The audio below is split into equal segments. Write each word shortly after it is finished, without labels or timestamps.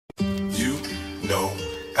know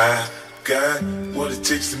I got what it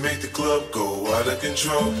takes to make the club go out of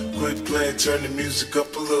control. Quit playing, turn the music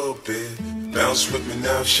up a little bit. Bounce with me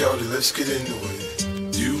now, shawty, let's get into it.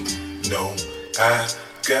 You know I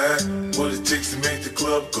got what it takes to make the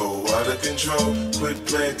club go out of control. Quit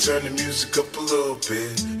playing, turn the music up a little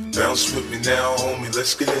bit. Bounce with me now, homie,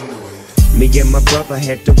 let's get into it. Me and my brother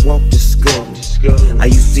had to walk to school. I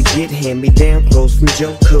used to get hand-me-down clothes from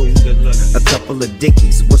Joe Cool. A couple of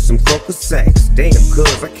Dickies with some Coca sacks. Damn,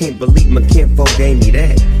 cuz I can't believe my kinfolk gave me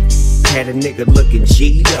that. Had a nigga looking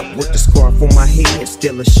G'd up with the scarf on my head,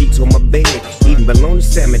 still a sheets on my bed, eating bologna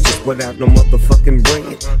sandwiches without no motherfucking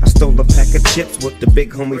bread. I stole a pack of chips with the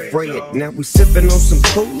big homie Fred. Now we sipping on some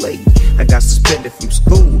Kool-Aid. I got suspended from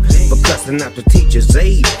school for cussing out the teacher's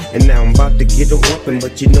aide, and now I'm about to get a whooping,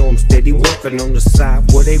 but you know I'm steady working on the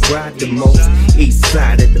side where they ride the most. East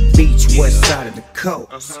side of the beach, west side of the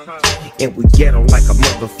coast, and we get on like a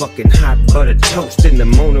motherfucking hot butter toast in the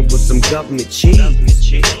morning with some government cheese.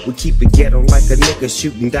 We keep it ghetto like a nigga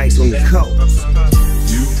shooting dice on the coast.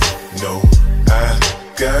 You know I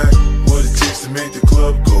got what it takes to make the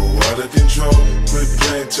club go out of control. Quit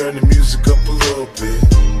playing, turn the music up a little bit.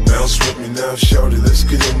 Bounce with me now, shawty, let's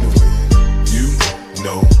get into it. You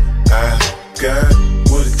know I got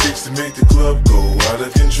what it takes to make the club go out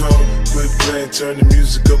of control. Quit playing, turn the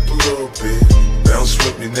music up a little bit. Bounce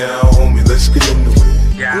with me now, homie, let's get into it.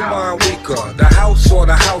 Woman weaker, the house or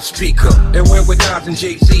the house speaker. They went with Nas and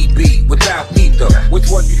Jay-Z beat without either.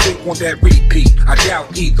 Which one you think want that repeat? I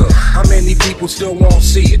doubt either. How many people still won't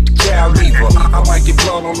see it? The cow lever. I might get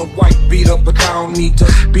blood on the white beat up, but I don't need to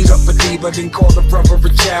beat up a diva, then call the brother a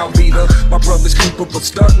child beater. My brother's keeper, but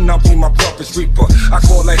stuntin', I'll be my brother's reaper. I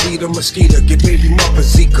call that heater mosquito, get baby mother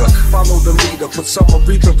Zika. Follow the leader, put some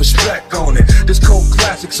Aretha respect on it. This cold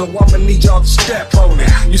classic, so I'ma need y'all to step on it.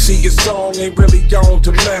 You see your song ain't really on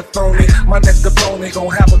to left on it. My next opponent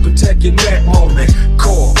gon' have a protect your neck moment.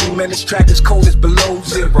 Core, man, this track is cold as below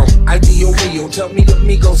zero. Ideal Rio, tell me the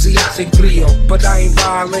Migo, see I say Cleo. But I ain't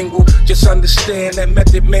bilingual, just understand that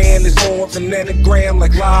Method Man is more of an anagram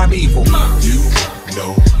like Live Evil. You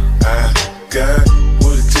know I got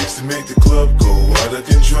what it takes to make the club go out of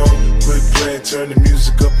control. Quit playing, turn the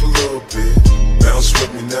music up a little bit. Bounce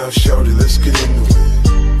with me now, shawty, let's get into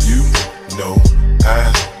it. You know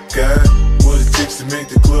I got what it takes to make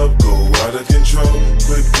the club go out of control.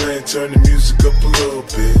 Quit playing, turn the music up a little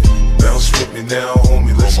bit. Bounce with me now,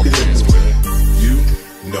 homie, let's get into it. You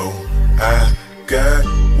know I got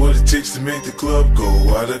what it takes to make the club go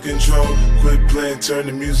out of control. Quit playing, turn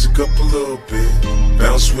the music up a little bit.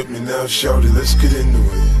 Bounce with me now, shawty, let's get into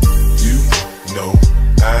it. You know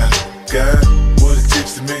I got what it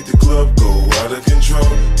takes to make the club go out of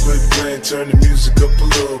control. Quit playing, turn the music up a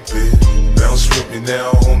little bit. Bounce with me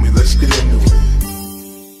now, homie, let's get into it.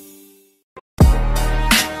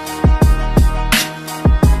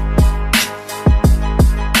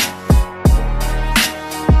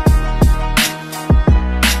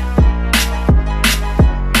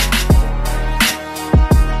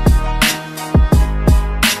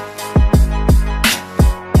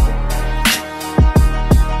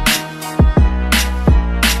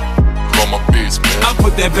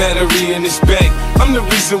 That battery in his back, I'm the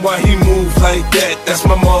reason why he move like that. That's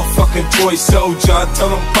my motherfucking toy soldier. I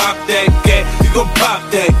tell him pop that cat, you gon' pop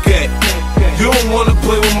that cat. You don't wanna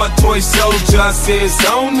play with my toy soldier. I say it's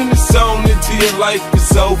on and it's on until your life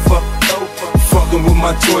is over. Fucking with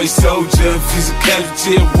my toy soldier. If he's a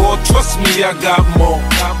casualty of war, trust me, I got more.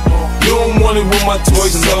 You don't want it with my toy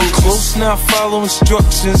soldier. Close now, follow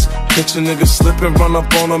instructions. Catch a nigga slip and run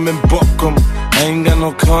up on him and buck him. I ain't got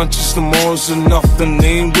no conscience, no morals or nothing.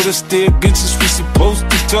 They ain't with us, stay against us, we supposed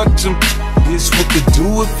to touch them. Here's what to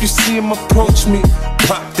do if you see him approach me.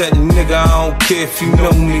 Pop that nigga, I don't care if you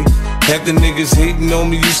know me. Half the niggas hating on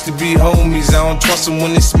me used to be homies. I don't trust them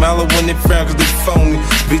when they smile or when they frown cause they phony.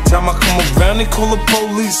 Every time I come around they call the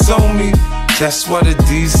police on me. That's why the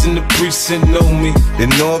D's in the precinct know me. They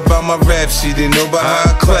know about my rap shit, they know about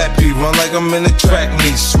how I clap beat. Run like I'm in a track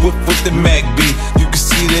meet, swift with the Mac beat. You can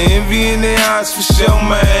see the envy in their eyes for sure,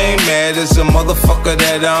 man. I ain't mad as a motherfucker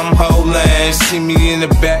that I'm holding. See me in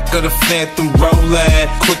the back of the Phantom rolling.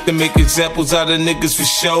 Quick to make examples out of niggas for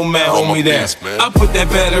sure, man. Hold me that. I put that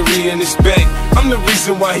battery in his back. I'm the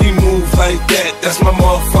reason why he move like that. That's my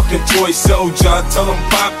motherfucking toy soldier. I tell him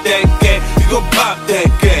pop that cat, you gon' pop that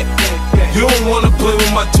cat. You don't wanna play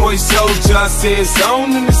with my toy soldier. I say it's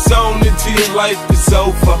on and it's on until your life is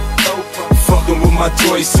over. Fucking with my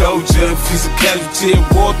toy soldier. If he's a casualty of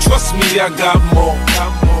war, trust me, I got more.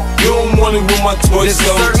 You don't want it with my toy There's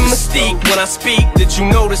soldiers. a certain mystique when I speak that you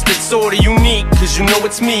notice that's sorta unique, cause you know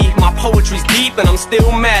it's me. My poetry's deep and I'm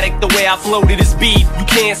still matic the way I floated this beat. You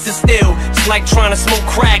can't sit still, it's like trying to smoke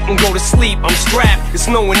crack and go to sleep. I'm strapped, it's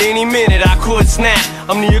knowing any minute I could snap.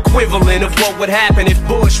 I'm the equivalent of what would happen if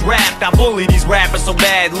Bush rapped. I bully these rappers so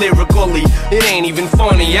bad lyrically, it ain't even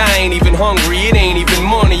funny. I ain't even hungry, it ain't even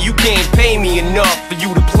money. You can't pay me enough for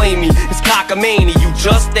you to play me. It's cockamania, you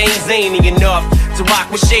just ain't zany enough to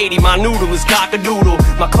rock with Shady. My noodle is cock-a-doodle,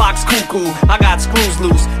 my clock's cuckoo, I got screws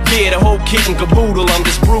loose. Yeah, the whole kit and caboodle, I'm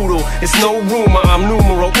just brutal. It's no rumor, I'm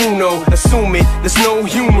numero uno. Assume it, there's no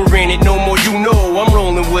humor in it, no more you know. I'm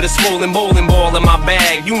rolling with a swollen bowling ball in my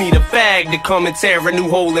bag. You need a fag to come and tear a new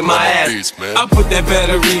hole in my ass. I put that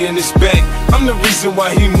battery in his back. I'm the reason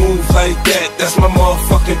why he moves like that. That's my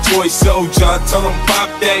motherfucking toy soldier. I tell him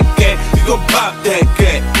pop that cat, you gon' pop that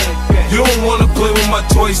cat. You don't wanna play with my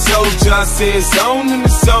toy soldier. I say it's on in the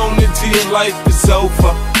zone until your life is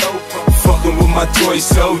over. Fucking with my toy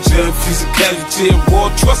soldier. If he's a casualty of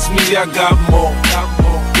war, trust me, I got more.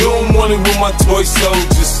 You don't want it with my toy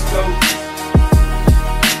soldiers.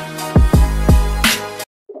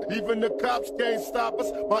 Even the cops can't stop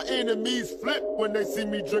us. My enemies flip when they see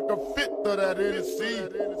me drink a fifth of that Hennessy.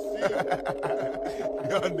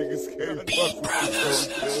 Y'all niggas can't fuck.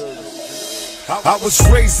 I was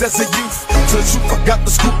raised as a youth, to the truth I got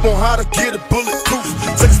the scoop on how to get it bulletproof.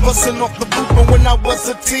 Sex busting off the roof, but when I was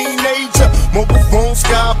a teenager, mobile phone,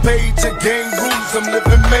 sky page, and gang rules. I'm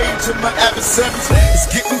living major, my adversaries is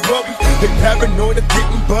getting worried. They paranoid of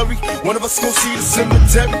getting buried. One of us gon' see the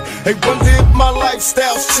cemetery. They wonder if my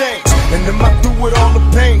lifestyle's changed, and am I through with all the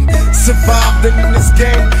pain? Survived in this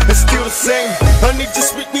game, it's still the same. Honey,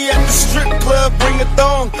 just meet me at the strip club, bring a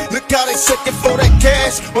thong. Look how they shaking for that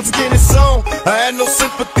cash, once again it's on. I had no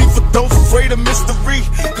sympathy for those afraid of mystery.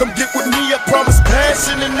 Come get with me, I promise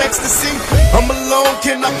passion and ecstasy. I'm alone,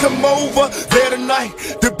 can I come over there tonight?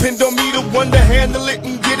 Depend on me, the one to handle it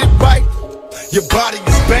and get it right. Your body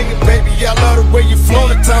is banging, baby, I love the way you flow.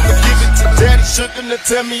 The time to give it to daddy, shouldn't have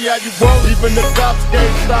tell me how you want. Even the cops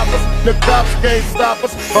can't stop us, the cops can't stop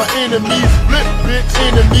us. My enemies flip, bitch,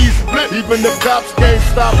 enemies flip. Even the cops can't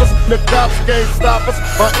stop us, the cops can't stop us.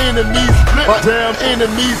 My enemies flip, my damn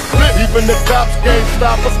enemies flip. Even the cops can't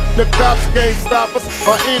stop us, the cops can't stop us.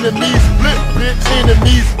 My enemies flip, bitch,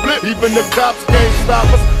 enemies flip. Even the cops can't stop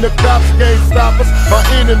us, the cops can't stop us. My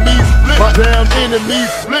enemies flip, my damn enemies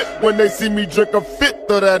flip when they see me drink a fifth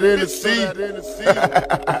of that Hennessy.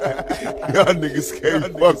 Y'all niggas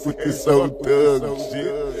can't fuck with this old thug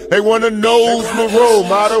shit. They wanna know who's my role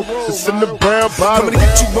model. It's in the brown bottle. Coming to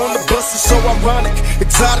hit you on the bus is so ironic.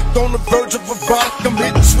 Exotic on the verge of erotic. I'm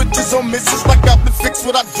hitting switches on misses like I've been fixed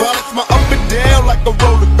with hydraulics. My up and down like a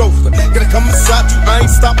roller coaster. Gotta come inside you, I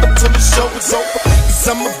ain't stopping till the show is over. Cause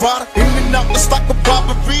I'm a rider, in and out just like a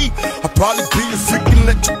robbery. I'll probably be a freak and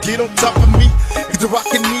let you get on top of me. Cause the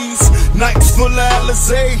rockin' knees, nights full of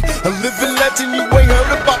Alizé. A living legend, you ain't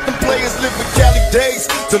heard about them players living Cali days.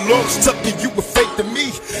 The Lord's tucking you with faith in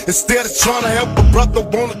me. Instead of trying to help a brother,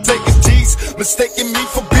 wanna take his G's. Mistaking me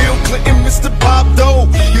for Bill Clinton, Mr. Bob Dole.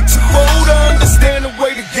 You're too old to understand the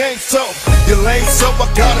way the game's tough. You're lame, so I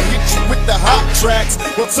gotta hit you with the hot tracks.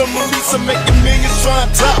 Once I'm released, I'm making millions trying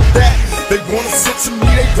to top that. They wanna sit to me,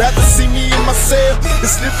 they'd rather see me in my cell.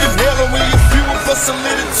 It's living hell, and when you few of us a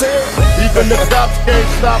little tail. Even the cops can't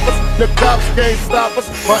stop us, the cops can't stop us.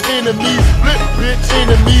 My enemies flip, bitch,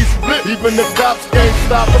 enemies flip. Even the cops can't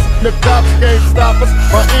stop us, the cops can't stop us.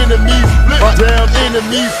 My enemies flip, my damn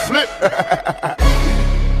enemies flip.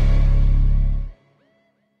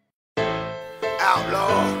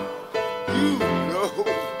 Outlaw, you know.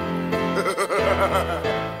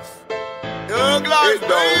 Young life,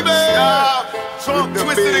 baby. Trump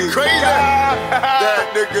twisted and crazy. That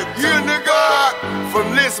nigga, you nigga.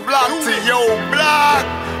 From this block to your block,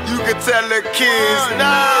 you can tell the kids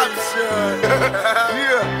not.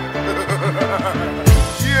 Yeah.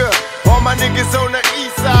 Yeah. All my niggas on the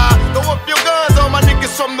east side, throw up your guns. All my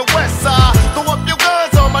niggas from the west side, throw up your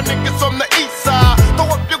guns. All my niggas from the east side, throw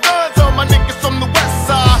up your guns. All my niggas from the west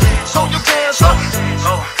side, show your guns up.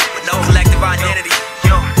 Oh, with no collective identity.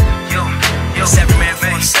 Yo, it's every man for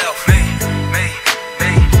himself.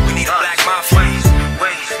 We need a black mafia.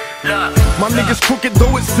 My niggas crooked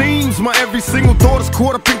though it seems. My every single thought is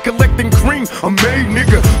caught up in collecting cream. I'm made,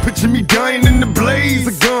 nigga. Picture me dying in the blaze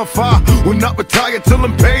of gunfire. Will not retire till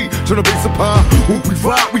I'm paid. Turn the bass up high. When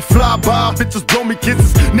we fly by. Bitches blow me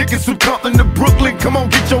kisses. Niggas from Compton to Brooklyn, come on,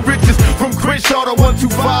 get your riches. From Crenshaw to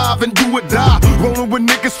 125 and do or die. Rolling with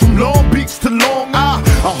niggas from Long Beach to Long Island.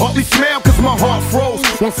 I hardly smell cause my heart froze.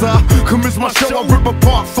 Once I commence my show, I rip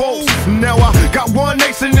apart foes. Now I got one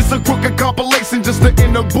nation, it's a crooked compilation just to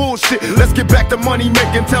end the bullshit. Let's get back to money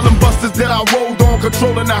making, telling busters that I rolled on,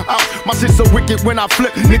 controlling the house. My shit so wicked when I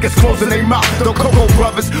flip, niggas closing their mouth. The Coco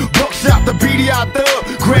Brothers, Buckshot, the BDI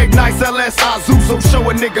Thug, Greg Nice, LS, Azu, so show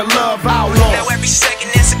a nigga love, outlaw. Now every second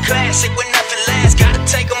is a classic when nothing lasts. Gotta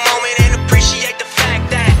take a moment and appreciate the fact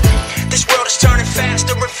that this world is turning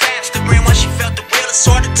faster and faster. And once you felt the real, it's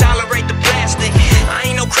hard to tolerate the plastic. I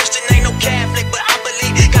ain't no Christian, ain't no Catholic, but I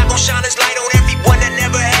believe God gon' shine his light on everyone that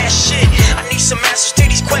never had shit. I need some answers to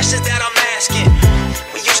these questions that I'm asking.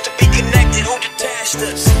 We used to be connected, who detached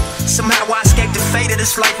us? Somehow I escaped the fate of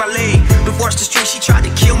this life I lead. Divorced the street, she tried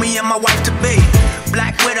to kill me and my wife to be.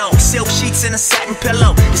 Black widow, silk sheets and a satin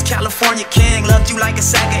pillow. This California king loved you like a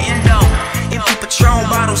sack of Indo. Empty Patron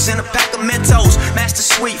bottles and a pack of Mentos. Master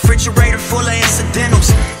Suite, refrigerator full of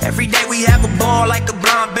incidentals. Every day we have a ball like a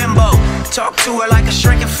blonde bimbo. Talk to her like a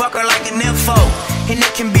shrink and fuck her like an info. And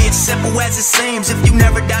it can be as simple as it seems if you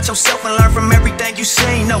never doubt yourself and learn from everything you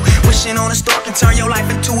seen. No, wishing on a star can turn your life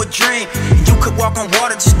into a dream. You could walk on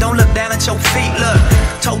water, just don't look down at your feet. Look,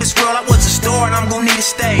 told this world I was a star and I'm gonna need a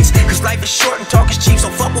stage. Cause life is short and talk is cheap, so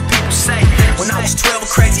fuck what people say. When I was 12, a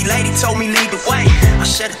crazy lady told me lead the way. I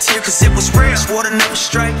shed a tear cause it was real, swore to never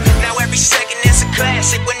stray. Now every second is a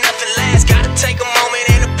classic when nothing lasts. Gotta take a moment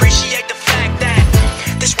and appreciate the fact that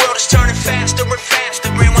this world is turning faster and faster.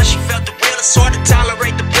 And once you felt the real, it's hard to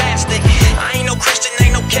tolerate the plastic. I ain't no Christian,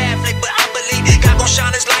 ain't no Catholic, but I believe God gon'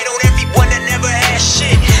 shine his light on everyone that never had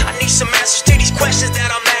shit. I need some answers to these questions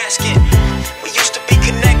that I'm asking. We used to be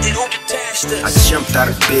connected, who detached us? I jumped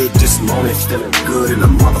out of bed this morning feeling good in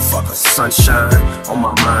a motherfucker. Sunshine on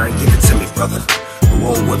my mind, give it to me, brother.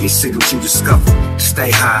 Roll with me, see what you discover.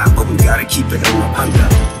 Stay high, but we gotta keep it on the under.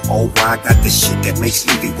 Oh, I got this shit that makes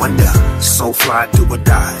me wonder. So fly, do or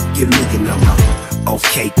die, give me your number.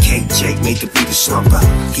 Okay, KJ made the beat a slumber.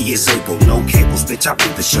 He is able, no cables, bitch, I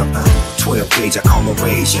beat the shumper. 12 gauge, I call a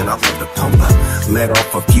rage, and I love the pumper. Let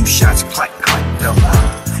off a few shots, clack, clack, dumper.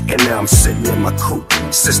 And now I'm sitting in my coupe,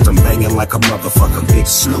 system banging like a motherfucker, big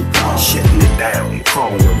Snoop Dogg, shitting it down,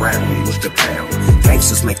 crawling around me with the pound.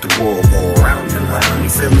 Gangsters make the world go around and round. You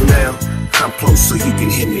feel me now? Come close so you can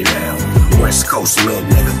hear me now. West Coast little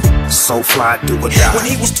nigga, so fly, do or die. When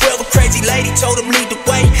he was 12, a crazy lady told him lead the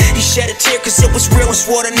way. He shed a tear cause it was real and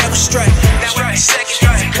swore to never stray. Now every second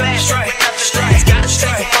is a clash, when nothing lasts. Gotta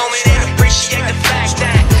take a moment and appreciate the fact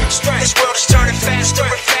that this world is turning faster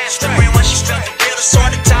and faster. And once you felt the real, it's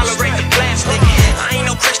hard to tolerate the plastic. I ain't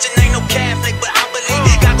no Christian, ain't no Catholic, but I believe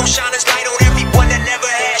God gon' shine his light on everyone that never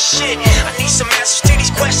had shit. I need some answers to these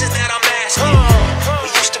questions that I'm asking. We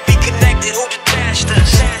used to be connected, who detached us?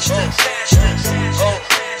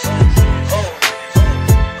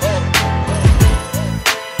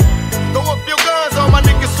 Throw up your guns on my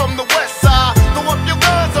niggas from the west side. Throw up your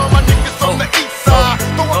guns on my niggas from the east side.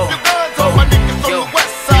 Throw up your guns on my niggas from the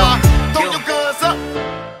west side. Throw your guns up.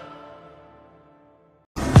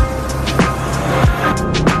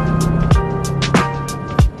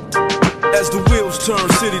 As the wheels turn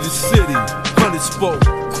city to city, hundred spoke,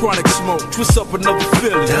 chronic smoke, twist up another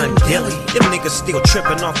Philly. Done dilly, them niggas still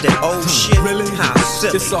tripping off that old shit. Really? How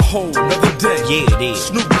silly. It's a whole nother day. Yeah, it is.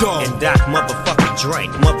 Snoop Dogg and Doc motherfucking Drake,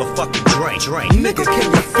 motherfucking Drake. Nigga, can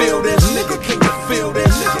you feel this? Nigga, can you feel this?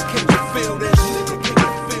 Nigga, can you feel this? Nigga, can you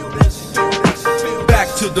feel this? Back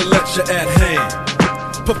to the lecture at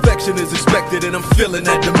hand. Perfection is expected and I'm feeling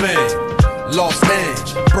that demand. Los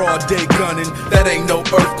Angeles, broad day gunning. That ain't no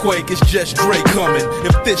earthquake, it's just Dre coming.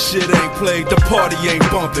 If this shit ain't played, the party ain't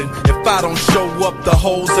bumping. If I don't show up, the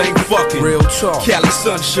hoes ain't fucking. Real talk. Cali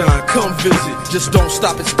sunshine, come visit. Just don't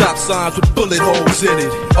stop at stop signs with bullet holes in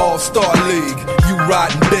it. All-Star League, you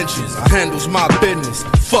riding benches. Handles my business.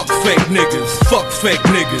 Fuck fake niggas. Fuck fake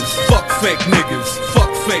niggas. Fuck fake niggas.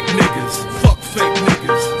 Fuck fake niggas. Fuck fake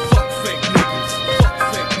niggas. Fuck fake niggas. Fuck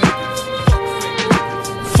fake niggas.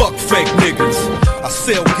 Fuck fake niggas. I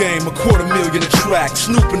sell game, $250,000 a track.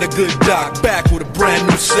 Snoop and a good doc, back with a brand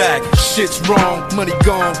new sack. Shit's wrong, money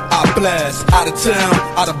gone, I blast. Out of town,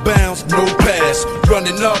 out of bounds, no pass.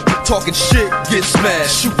 Running up, talking shit, get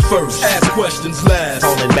smashed. Shoot first, ask questions last.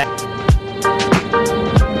 Falling back.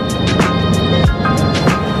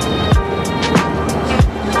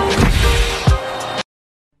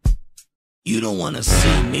 You don't wanna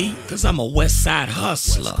see me, cause I'm a west side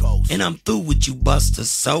hustler. And I'm through with you busters,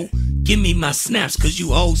 so give me my snaps, cause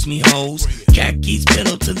you owes me hoes. Khakis,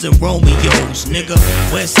 Pendletons, and Romeos, nigga.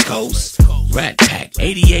 West Coast, Rat Pack,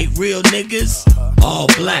 88 real niggas, all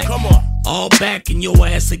black. All back in your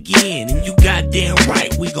ass again, and you goddamn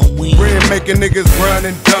right we gon' win. Bread making niggas run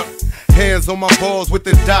and duck. Hands on my balls with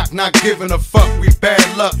the doc, not giving a fuck. We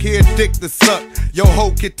bad luck, here dick to suck. Yo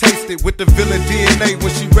hoe can taste it with the villain DNA.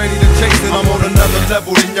 When she ready to chase it, I'm on another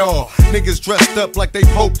level than y'all. Niggas dressed up like they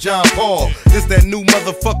Pope John Paul. This that new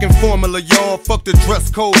motherfucking formula, y'all. Fuck the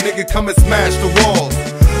dress code, nigga, come and smash the walls.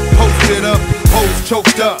 Posted up, hoes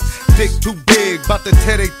choked up. Dick too big, bout to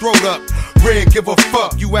tear they throat up. Red, give a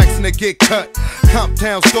fuck, you asking to get cut.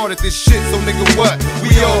 Comptown started this shit, so nigga what? We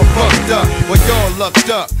all fucked up, well y'all lucked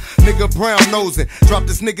up. Nigga brown nosing, dropped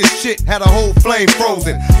this nigga shit, had a whole flame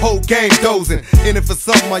frozen. Whole game dozing, in it for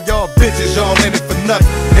something, while y'all bitches, y'all in it for nothing,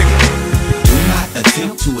 nigga. Do not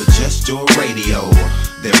attempt to adjust your radio.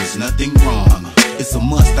 There is nothing wrong. It's a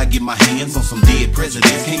must, I get my hands on some dead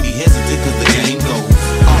presidents. Can't be hesitant cause the game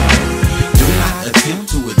goes on. Do not attempt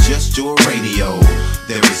to adjust your radio.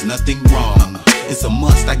 There is nothing wrong. It's a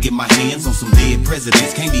must, I get my hands on some dead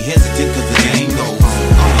presidents. Can't be hesitant cause the game goes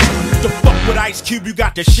on. The fuck with Ice Cube, you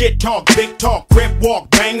got the shit talk, big talk, grip walk,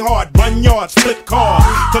 bang hard, run yards, flip cars.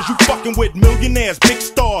 Cause you fucking with millionaires, big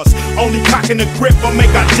stars. Only cocking the grip or make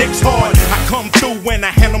our dicks hard. I come through when I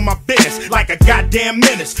handle my business like a goddamn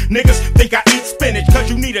menace. Niggas think I eat spinach cause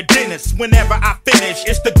you need a dentist. Whenever I finish,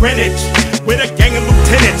 it's the Greenwich with a gang of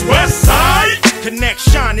lieutenants. West Side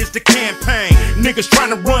Connection is the campaign. Niggas trying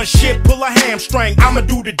to run shit, pull a hamstring. I'ma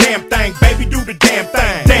do the damn thing, baby, do the damn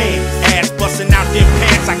thing. Damn, ass busting out them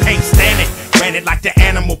pants, I can't stand it. Granted like the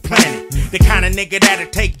Animal Planet. The kind of nigga that'll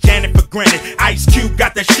take Janet for granted. Ice Cube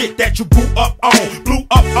got the shit that you blew up on.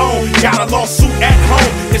 Got a lawsuit at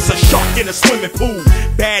home. It's a shark in a swimming pool.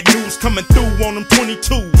 Bad news coming through on them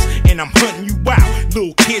 22s. And I'm hunting you out.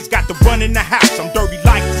 Little kids got to run in the house. I'm dirty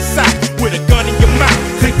like the South. With a gun in your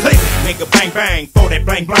mouth. Click, click. Nigga bang, bang. For that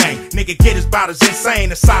blang, blang. Nigga get his bout as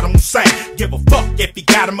insane as Saddam Hussein. Give a fuck if he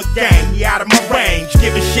got him a gang. He out of my range.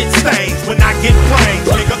 Giving shit stains when I get brains.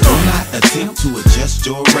 Nigga, do not attempt to adjust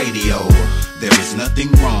your radio. There is nothing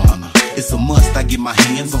wrong. It's a must, I get my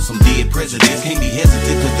hands on some dead presidents. Can't be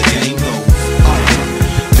hesitant cause the game goes on.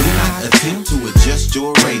 Do not attempt to adjust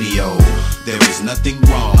your radio. There is nothing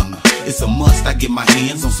wrong. It's a must, I get my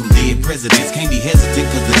hands on some dead presidents. Can't be hesitant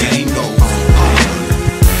cause the game goes on.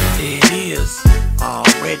 There it is,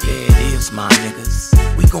 already there it is, my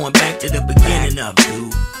niggas. We going back to the beginning of it,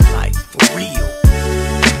 dude. Like, for real.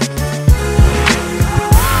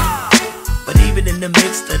 But even in the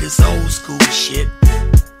midst of this old school shit,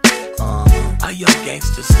 our young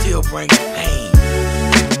gangsters still bring pain.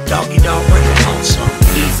 Doggy dog bring them on some.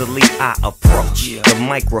 Easily I approach the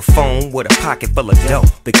microphone with a pocket full of dope.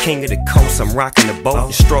 The king of the coast, I'm rocking the boat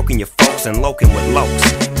and stroking your folks and loking with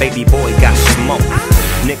lokes. Baby boy got smoke.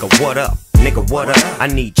 Nigga, what up? Nigga, what up? I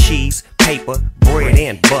need cheese, paper, bread,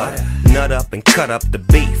 and butter. Nut up and cut up the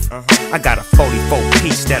beef. I got a 44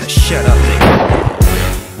 piece that'll shut up, nigga.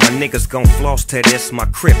 My niggas gon' floss to this. My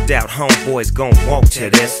cripped out homeboys gon' walk to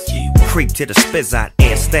this. Creep to the spizzot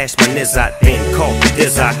and stash my nizzot. Then call the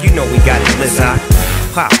dizzot. You know we got it blizzot.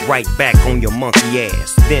 Pop right back on your monkey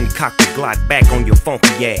ass. Then cock the Glock back on your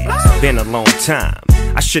funky ass. Been a long time.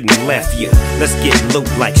 I shouldn't have left you. Let's get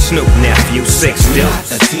loot like Snoop nephew. 6 Do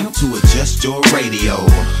not attempt to adjust your radio.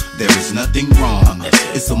 There is nothing wrong.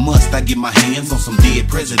 It's a must, I get my hands on some dead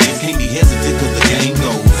presidents. Can't be hesitant cause the game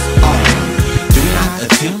goes on. Do not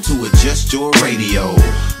attempt to adjust your radio.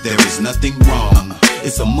 There is nothing wrong.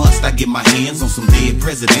 It's a must, I get my hands on some dead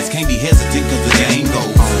presidents. Can't be hesitant cause the game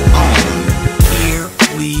goes on. Here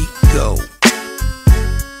we go.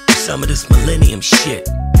 Some of this millennium shit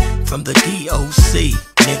from the DOC,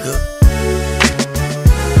 nigga.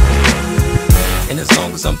 And as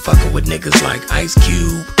long as I'm fucking with niggas like Ice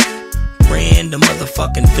Cube, Ran the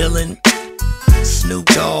motherfucking villain, Snoop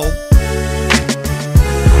Dogg,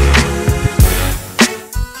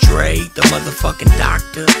 Dre the motherfucking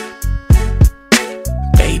doctor,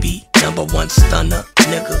 Baby, #1 stunner,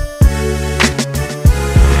 nigga,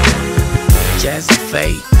 Jazzy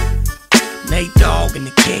Faye, Nate Dogg and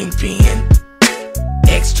the Kingpin,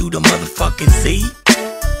 X to the motherfucking Z,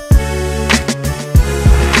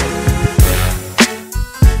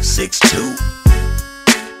 6'2",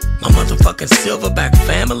 my motherfucking Silverback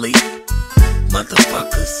family,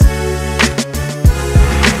 motherfuckers.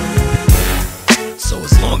 So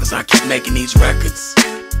as long as I keep making these records,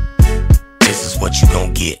 this is what you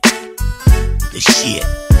gon' get. The shit.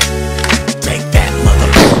 Take that,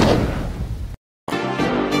 motherfucker.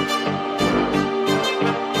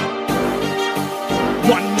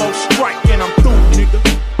 One more strike and I'm through, nigga.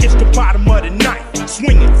 It's the bottom of the night,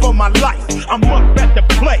 swinging for my life. I'm up at the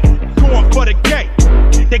plate, going for the gate.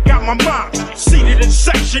 They got my mom seated in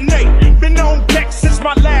Section 8. Been on deck since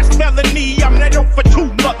my last felony. I'm that 0 for 2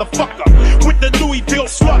 motherfucker with the Louisville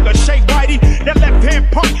slugger. Shay Whitey, that left hand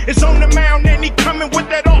pump is on the down and he coming with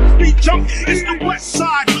that offbeat jump. It's the West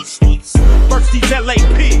Side Hustlers. First these LA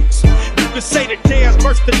pigs. You can say that theirs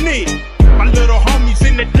burst the knee. My little homies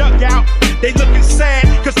in the dugout, they looking sad,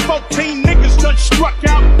 cause 14 niggas done struck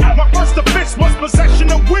out. My first offense was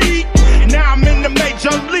possession of weed. Now I'm in the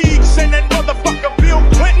major leagues, and that motherfucker Bill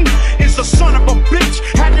Clinton is a son of a bitch.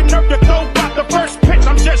 Had the nerve to throw out the first pitch.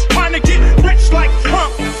 I'm just trying to get rich like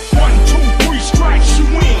Trump. 1, 2, 3 strikes, you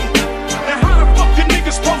win. Now how the fuck the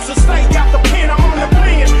niggas supposed to stay out the pen? I'm on the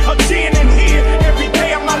plan, a 10 in here every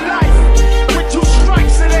day of my life. With 2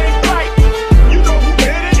 strikes, it ain't right. You know who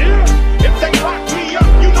did it? Yeah. If they lock me up,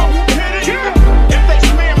 you know who did it? Yeah. If they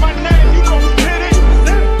smear my name, you know who did it?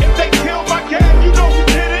 Yeah. If they kill my gang, you know who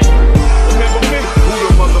did it? Remember me? Who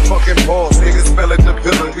the motherfucking boss? Niggas spell it the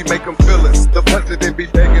villain. We make them fillers. The president be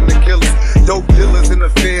begging to kill us. Dope dealers in the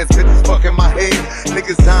feds, bitches fucking my head.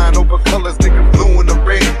 Niggas dying over colors, nigga blue and the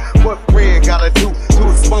red. What friend gotta do to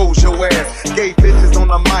expose your ass? Gay bitches on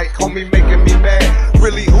the mic, homie making me mad.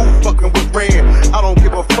 Really, who fucking with Ren? I don't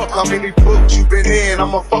give a fuck how many books you been in.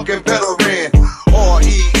 I'm a fucking veteran.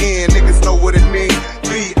 R-E-N, niggas know what it mean.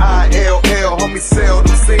 B-I-L-L, homie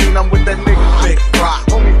seldom seen. I'm with that nigga Big Rock.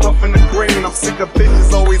 Homie puffin' the green. I'm sick of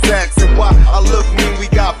bitches always asking why I look mean. We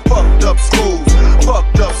got fucked up schools,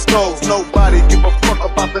 fucked up skulls. Nobody give a fuck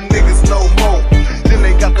about the niggas no more. Then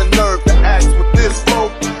they got the nerve to ask with this flow.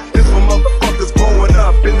 This for motherfuckers growing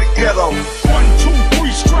up in the ghetto. 1, 2,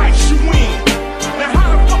 3 strikes, you win. Now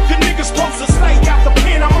how the fuck the niggas supposed to stay out the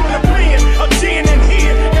pen? I'm on the plan, a 10 in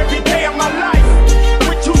here every day of my life.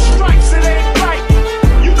 With 2 strikes, it ain't right.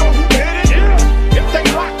 You know who did it? Yeah. If they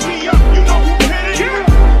lock me up, you know who did it?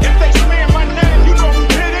 Yeah. If they smear my name, you know who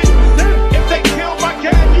did it? Yeah. If they kill my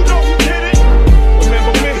gang, you know who did it?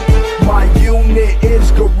 Remember me? My unit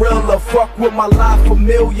is gorilla. Fuck with my life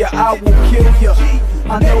familiar, I will kill ya.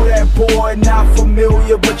 I know that boy not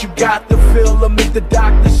familiar, but you got to feel him if the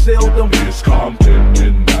doctor sealed him. It's Compton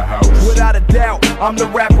in the house. Without a doubt, I'm the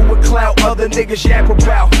rapper with clout other niggas yap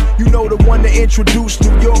about. You know the one that introduced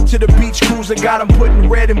New York to the beach cruiser. Got them putting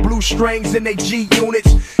red and blue strings in they G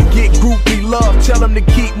units. Get groupie love, tell them to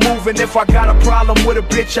keep moving. If I got a problem with a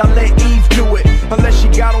bitch, I let Eve do it. Unless she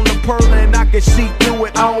got on the pearl and I can see through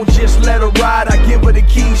it. I don't just let her ride, I give her the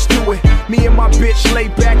keys to it. Me and my bitch lay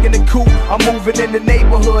back in the coupe. I'm moving in the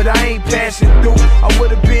neighborhood, I ain't passing through. I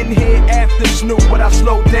would've been here after Snoop, but I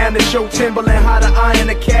slowed down to show Timberland how to iron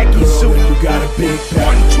a khaki suit. You got a big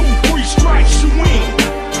pack. 1, 2, 3 strikes, you win.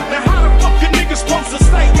 Now how the fuck the niggas supposed to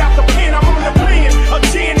stay out the pen? I'm on the plan, a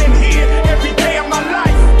 10 in here every day of my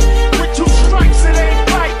life. With 2 strikes, it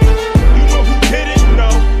ain't right. You know who did it? No.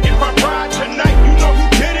 If I ride tonight, you know who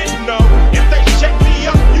did it? No. If they shake me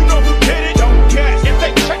up, you know who did it? Don't guess. If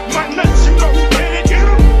they check my nuts, you know who did it?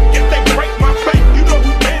 Yeah. If they break my bank, you know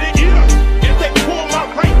who did it? Yeah. If they pull my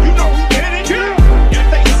rank, you know who did it? Yeah. If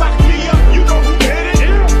they sock me up, you know who did it?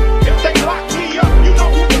 Yeah. If they lock me up, you know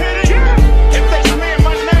who did it? Yeah. If they smear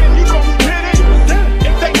my name, you know who did it? Yeah.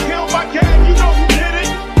 If they kill my gang, you know who did it?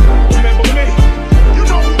 Remember me? You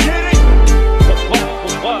know who did it?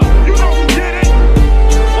 You know who did it?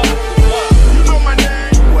 You know my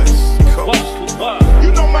name. West Coast.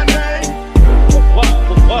 You know my name.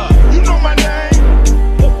 You know my name.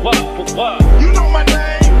 You know my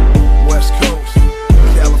name. West Coast,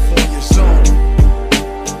 California zone.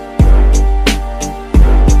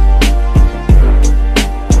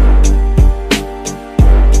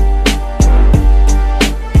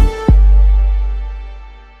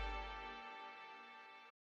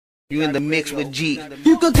 You in the mix with G.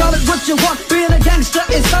 You can call it what you want, being a gangster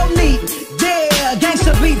is so neat. Yeah,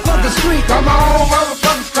 gangster beat for the street. Come on,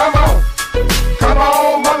 motherfuckers, come on. Come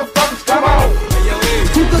on, motherfuckers, come on.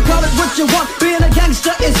 You can call it what you want, being a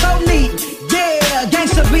gangster is so neat. Yeah,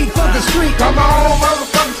 gangster beat for the street. Come on,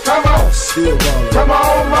 motherfuckers, come on. Come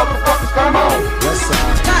on, motherfuckers, come on.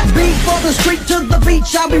 Got beat for the street, to the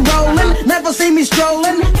beach I'll be rolling. Never see me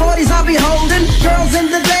strolling, 40s I'll be holding. Girls in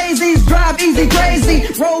the daisies, drive easy crazy.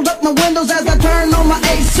 Rolled up my windows as I turn on my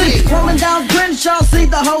AC. Rolling down Crenshaw, see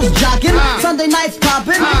the hoes jocking. Sunday nights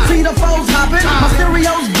popping, see the foes hopping. My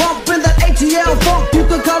stereo's bumping that ATL funk. You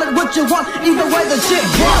can call it what you want, either way the shit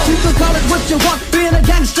bump. You can call it what you want, being a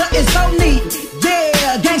gangster is so neat.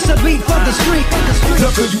 Yeah, gangster beat for the street.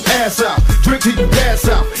 Look till you ass out, drink till you pass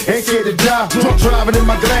out. Ain't scared to die, drunk driving in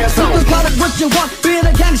my glass You house. can call it what you want, being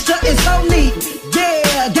a gangster is so neat.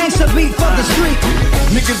 Yeah, gangster beat for the street.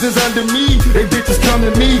 Nigga niggas is under me, they bitches come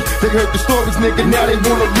to me. They heard the stories, nigga, now they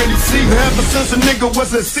wanna really see. Ever since a nigga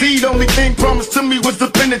was a seed, only thing promised to me was the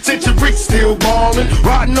penitentiary. Still ballin',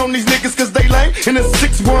 riding on these niggas cause they lame. In a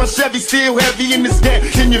 6-1 Chevy, still heavy in this game.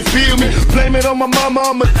 Can you feel me? Blame it on my mama,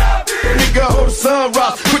 I'm a nigga, hold the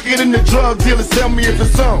sunrise quicker than the drug dealers. Tell me if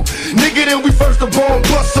it's on. Nigga, then we first the bomb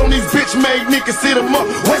bust on these bitch made niggas. Hit them up,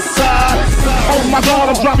 west side. Oh my God,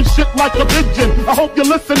 I'm dropping shit like a pigeon. I hope you're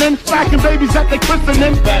listening, smacking babies at they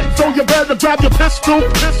christening. So you better grab your pistol,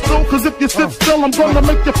 cause if you sit still, I'm gonna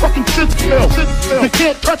make your fucking shit spill. You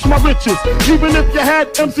can't touch my riches, even if you had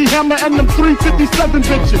MC Hammer and them 357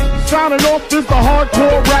 bitches. Signing off is the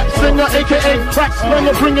hardcore rap singer, aka crack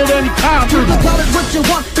slinger, bring it anytime. You can call it what you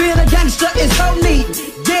want, being a gangster is so neat.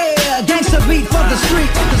 Yeah, gangster beat for the street,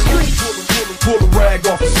 Pull the rag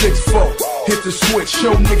off the 6-4, hit the switch,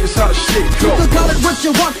 show niggas how the shit go. You can call it what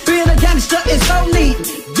you want, being a gangster is so neat.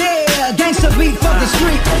 Yeah, gangster beat for the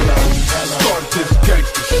street. Started this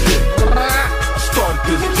gangster shit. Started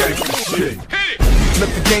this gangster shit. Let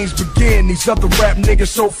the games begin. These other rap niggas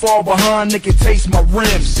so far behind, they can taste my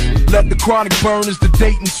rims. Let the chronic burn as the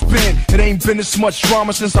date and spin. It ain't been this much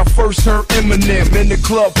drama since I first heard Eminem. In the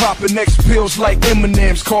club popping next pills like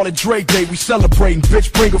M&M's. Call it Dre Day, we celebrating.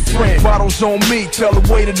 Bitch, bring a friend. Bottles on me. Tell the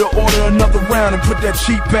waiter to order another round and put that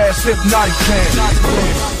cheap ass Hypnotic pan.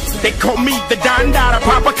 They call me the Don Dada,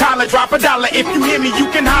 pop a collar, drop a dollar. If you hear me, you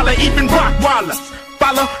can holler, even Rockwaller.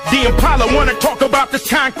 Follow the Impala, wanna talk about this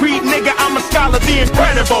concrete nigga, I'm a scholar, the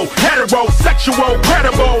incredible, heterosexual,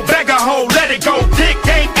 credible, beg a hoe, let it go, dick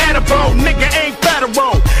ain't edible, nigga ain't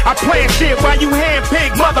federal. I plan shit while you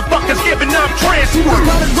handpick motherfuckers giving up transfer. You can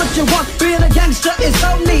call it what you want, being a gangster is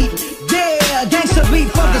so neat. Yeah, gangster beat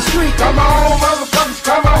for the street. Come on, motherfuckers,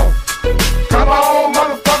 come on. Come on,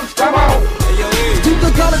 motherfuckers, come on. You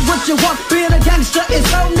can call it what you want, being a gangster is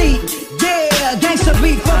so neat. Yeah, gangster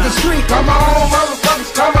beat for the street. Come on,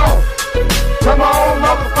 motherfuckers, come on. Come on,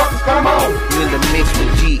 motherfuckers, come on. You in the mix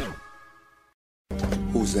with G.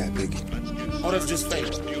 Who's that, Biggie? Oh, that's just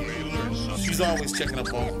fake. She's always checking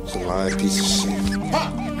up on him. It's a lying piece of shit.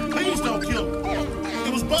 Pop, please don't kill me.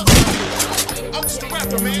 It was Buster. I'm just a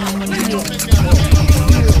rapper, man. Please don't make that.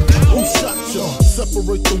 Who shot ya?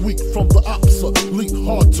 Separate the weak from the opposite. Leap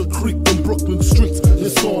hard to creep in Brooklyn streets.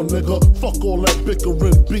 It's on, nigga. Fuck all that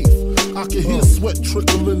bickering beef. I can hear sweat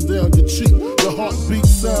trickling down your cheek. Your heartbeat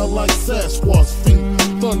sound like Sasquatch feet.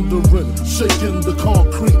 Thundering, shaking the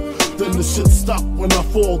concrete. Then the shit stopped when I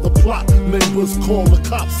fall the plot. Neighbors call the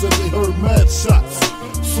cops and they heard mad shots.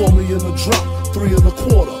 Saw me in the drop, 3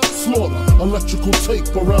 1/4. Slaughter, electrical tape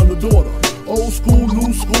around the daughter. Old school,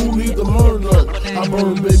 new school, need to learn though. I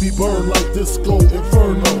burn, baby, burn like disco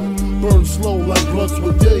inferno. Burn slow like blunts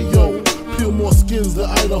with yayo. Peel more skins than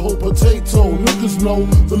Idaho potato. Niggas know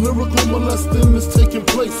the lyrical molesting is taking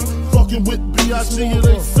place. Fucking with B.I.G. it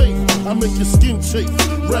ain't safe. I make your skin chafe.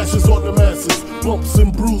 Rashes on the masses. Bumps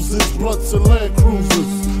and bruises. Blunts and Land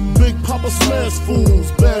Cruisers. Big Papa smash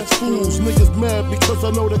fools, bad fools. Niggas mad because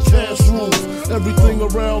I know the cash rules. Everything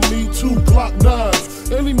around me, 2 Glock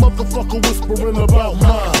 9s. Any motherfucker whispering about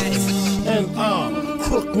mine. And I'm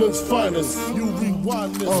Brooklyn's finest. You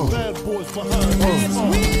rewind this, bad boys behind us.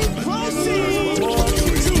 We proceed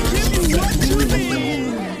to give you what you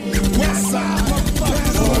need. West side,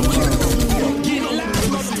 get loud,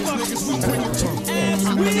 motherfuckers. As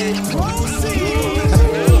we proceed.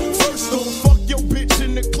 First, don't fuck your bitch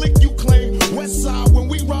in the clique you claim. West side, when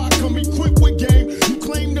we ride, come equipped with game. You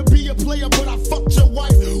claim to be a player, but I fucked your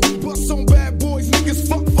wife. We bust on bad boys, niggas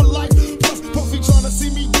fuck for life. Plus, Puffy tryna see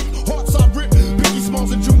me weak, hearts I rip. Biggie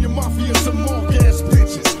Smalls and Junior Mafia, some more gas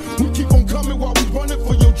bitches. We keep on coming while we running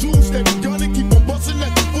for your jewels. Steady gunning, keep on busting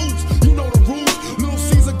at the fools. You know the rules. Little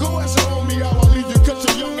Caesar, go ask your homie how I leave you. Cut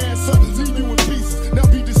your young ass up, leave you in pieces. Now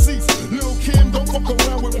be deceased. Little Kim, don't fuck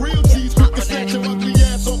around with real G's. Quick to snatch your ugly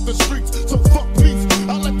ass off the streets. So fuck peace.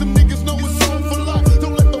 I let them niggas know it's on for life.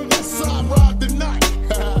 Don't let the West Side ride the night.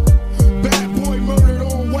 Bad boy murdered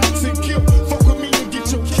on wax and kill. Fuck with me and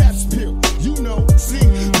get your caps peeled. You know, see,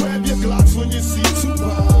 grab your Glocks when you see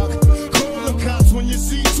Tupac. Call the cops when you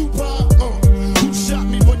see Tupac. Who shot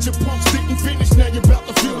me but your pumps didn't finish. Now you're about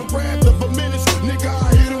to feel the wrath of a menace. Nigga,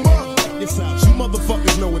 I hit him up. It's out. You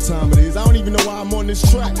motherfuckers know what time it is. I don't even know why I'm on this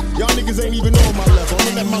track. Y'all niggas ain't even on my level. I'm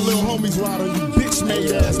gonna let my little homies ride on you bitch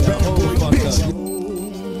made ass bad boy bitch.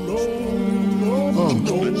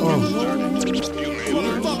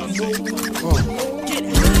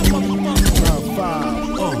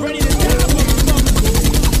 Ready to die,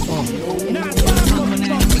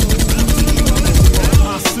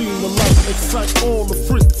 I seen the light excite all the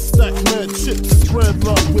freaks. Stack mad chips, spread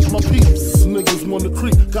love with my peeps. Niggas wanna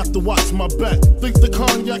creep, got got to watch my back. Think the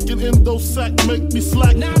cognac and endo sack make me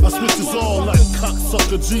slack? I switches all like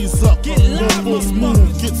cocksucker G's up. More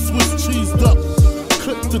smooth, get Swiss cheesed up.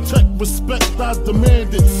 Click detect respect, I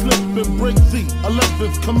demand it. Slip and break the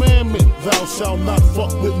 11th commandment. Thou shalt not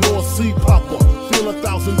fuck with North Sea Popper. Feel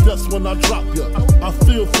 1,000 deaths when I drop ya. I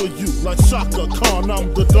feel for you like Shaka Khan,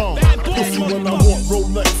 I'm the Don. Pussy when I want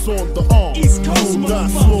Rolex on the arm. You'll die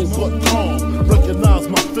slow but calm. Recognize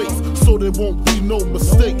my face so there won't be no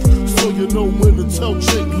mistake. So you know when to tell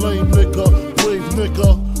Jake, lame nigga, brave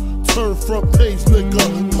nigga. Turn front page, nigga.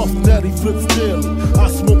 Puff Daddy flips daily. I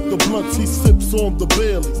smoke the blunts, he sips on the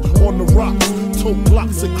Baileys. On the rocks, tote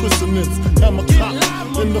blocks and christenings. Hammer cock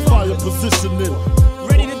in the fire positioning.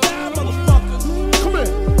 Ready to die, motherfucker. Come here,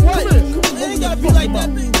 come here. It ain't gotta be like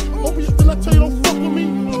that, baby. Did I tell you don't fuck with me?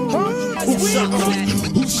 Huh? Who shot me?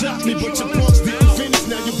 Who shot me? But your punch didn't finish.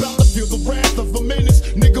 Now you about to feel the wrath of a menace.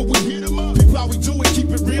 Nigga, we hit 'em up. People, how we do it,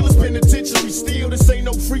 keep it real. It's penitentiary still. This ain't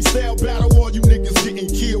no freestyle battle. All you niggas getting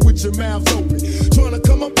killed with your mouths open. Trying to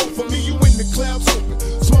come up off of me, you in the clouds open.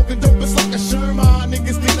 Smoking dope, it's like a Sherman.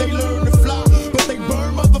 Niggas think they learn to fly, but they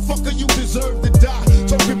burn, motherfucker, you deserve to die.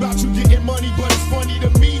 Talking about you getting money, but it's funny to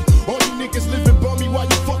me. All you niggas living bummy while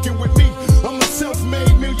you fucking with me. I'm a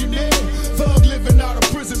self-made millionaire. Thug living out of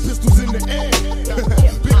prison, pistols in the air.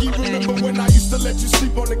 Biggie, remember when I used to let you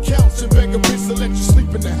sleep on the couch and beg a bitch to let you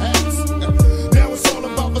sleep in the house? Now it's all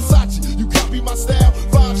about Versace. You copy my style.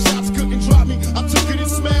 5 shots couldn't drop me. I took it and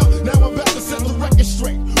smell. Now I'm about to set the record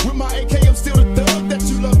straight. With my AK, I'm still the thug that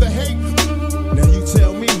you love to hate. Now you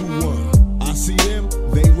tell me who won. I see them,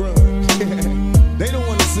 they run. They don't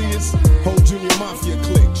wanna see us. Whole Junior Mafia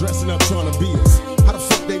clique dressing up trying to be us. How the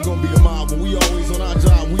fuck they gonna be a mob when we always on our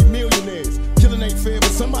job? We millionaires. Killing ain't fair,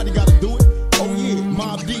 but somebody gotta do it. Oh yeah,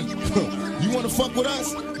 Mob Deep. You wanna fuck with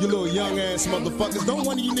us? You little young ass motherfuckers. Don't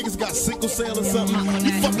one of you niggas got sickle cell or something?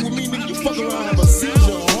 You fucking with me, nigga, you fuck around, have a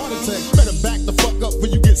seizure or a heart attack. You better back the fuck up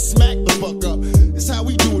when you get smacked the fuck up. This how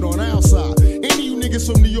we do it on our side. Any of you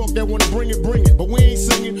niggas from New York that wanna bring it, bring it. But we ain't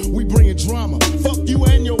singing, we bringing drama. Fuck you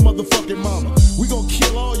and your motherfucking mama. We gon'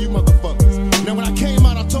 kill all you motherfuckers. Now when I came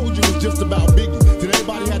out, I told you it was just about Biggie. Then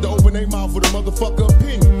everybody had to open their mouth for the motherfucker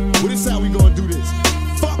opinion. Well, this how we gonna do this.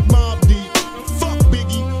 Fuck Mob Deep, fuck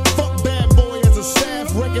Biggie, fuck Bad Boy as a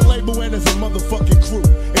staff, record label, and as a motherfucking crew.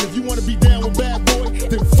 And if you wanna be down with Bad Boy,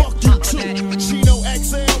 then fuck you too. Chino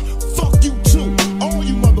XL, fuck you too. All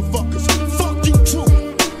you motherfuckers, fuck you too.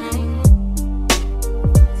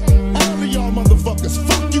 All of y'all motherfuckers,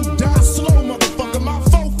 fuck you, die slow, motherfucker. My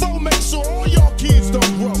fofo make sure all y'all kids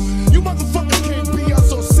don't grow. You motherfuckers can't be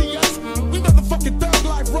us or see us. We motherfucking thug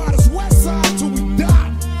life riders, west side till we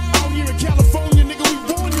die. Out here in California, nigga, we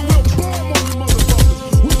born you, we'll bomb on you motherfuckers.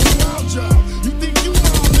 We do our job. You think you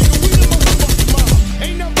mob, nigga, we the motherfucking mob.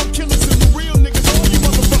 Ain't never killers in the real niggas, all you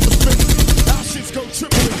motherfuckers finish. Our shits go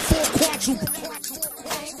triple and 4 quadruple.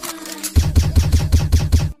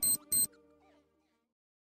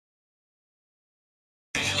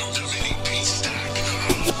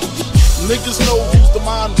 Niggas know who's the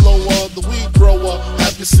mind blower, the weed grower.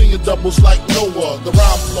 Have you seen doubles like Noah, the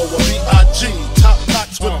rhyme flower, B.I.G. Top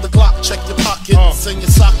notch with the Glock, check your pockets and your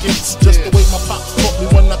sockets. Just the way my pops taught me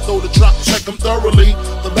when I throw the drop, check them thoroughly.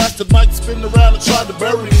 The bastard might spin around and try to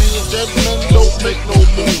bury me. And dead men don't make no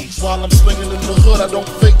moves. While I'm slinging in the hood, I don't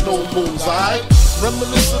fake no moves, alright?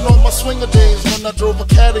 Reminiscing on my swinger days when I drove a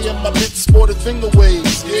caddy and my bitch sported finger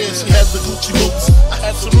waves. Yeah, she had the Gucci boots, I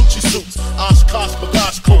had Cerucci suits. Oshkosh,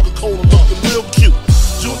 Bagash, Coca-Cola looking real cute.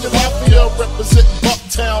 Junior Mafia representing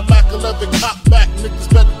Bucktown, Mac 11, cop back, niggas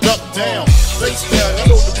better duck down. Face down,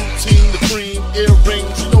 you know the routine, the cream,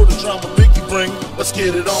 earrings, you know the drama Biggie bring. Let's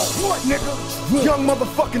get it on. What, nigga? Young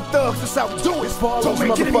motherfucking thugs that's out doing it for all those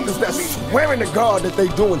motherfuckers that's swearing to God that they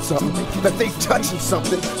doing something, that they touching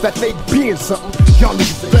something, that they being something. Y'all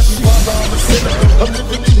niggas ain't shit. I'm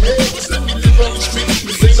living in hell, just let me live on the street.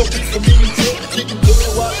 This ain't no beat for me until getting good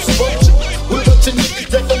while exposure. We're a bunch of niggas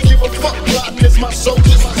that don't give a fuck. Plotting is my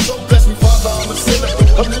soldiers. Bless me, Father, I'm a sinner.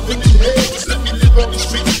 I'm living in hell, just let me live on the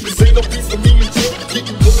street. This ain't no beat for me until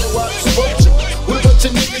getting good while exposure. We're a bunch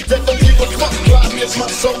of niggas that don't give a fuck. Plotting is my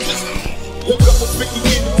soldiers. Woke up with 50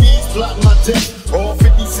 enemies plotting my death. All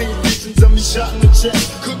 50 seen visions of me shot in the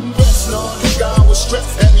chest. Couldn't rest, no, nigga, I was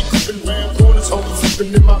stressed. Had me creeping round corners, homie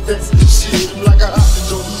sleeping in my vest. Shit, I'm like a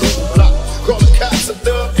hostage on the double block. Call the cops a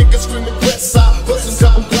thug, niggas screaming west side. Bustin'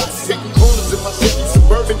 cotton blocks, hitting corners in my Chevy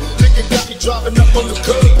Suburban. Nigga got me driving up on the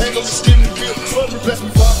curb. Hang on the skin and real trouble. Bless me,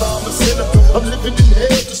 Father, I'm a sinner. I'm living in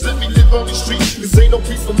hell, just let me live on the street. This ain't no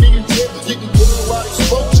peace for me in jail. Getting good wide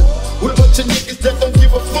exposure. We're a bunch of niggas that don't give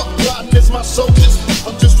a fuck. Plotting is my soldiers.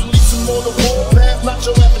 I'm just releasing on the warpath, not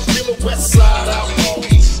your average dealer. West side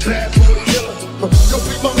outlaws.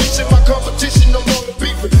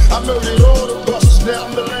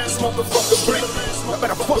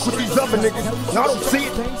 laughing, nigga. Y'all don't see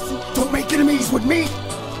it. Don't make enemies with me.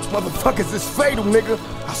 Motherfuckers is fatal, nigga.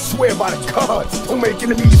 I swear by the gods, don't make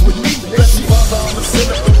enemies with me, nigga. I'm a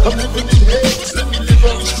sinner, I'm living in hell. Just let me live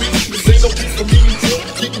on the streets. This ain't no beef for me until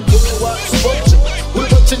getting good while exposure.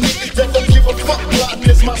 With a bunch of niggas that don't give a fuck. Plotting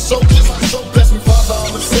is my soldiers. Bless me, Father,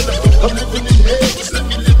 I'm a sinner. I'm living in hell. Just let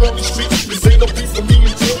me live on the streets. This ain't no beef for me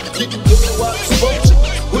until getting good while exposure.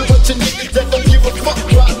 With a bunch of niggas that don't give a fuck.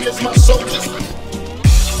 Plotting is my soldiers.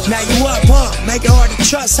 Now you up, huh? Make it hard to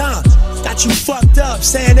trust, huh? Got you fucked up,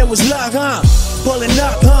 saying it was luck, huh? Pulling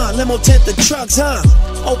up, huh? Limo tent the trucks, huh?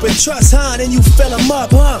 Open trust, huh? Then you fill them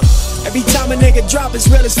up, huh? Every time a nigga drop, it's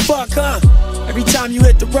real as fuck, huh? Every time you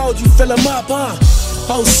hit the road, you fill them up, huh?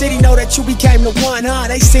 Whole city know that you became the one, huh?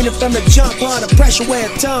 They seen it from the jump, huh? The pressure weigh a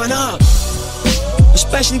ton, huh?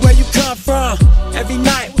 Especially where you come from. Every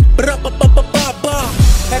night,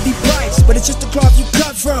 heavy price, but it's just the cloth you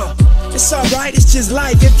cut from. It's alright, it's just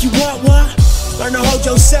life if you want one. Learn to hold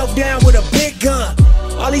yourself down with a big gun.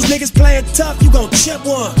 All these niggas playing tough, you gon' chip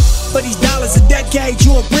one. For these dollars a decade,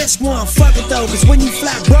 you a risk one. Fuck it though, cause when you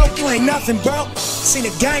flat broke, you ain't nothing broke. Seen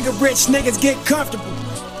a gang of rich niggas get comfortable.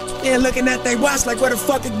 Yeah, looking at they watch like where the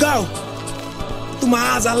fuck it go. Through my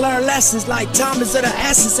eyes I learned lessons like time is of the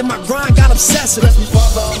essence, and my grind got obsessive. Bless me,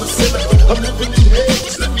 Father, I'm a sinner. I'm living in hell.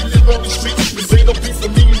 Just let me live on the streets. This ain't no beef for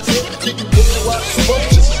me until getting good while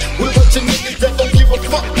exposure. With a bunch of niggas that don't give a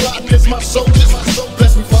fuck. Plotting is my soldiers.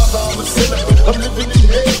 Bless me, Father, I'm a sinner. I'm living in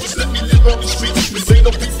hell. Just let me live on the streets. This ain't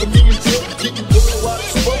no beef for me until getting good while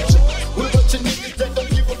exposure. With a bunch of niggas that don't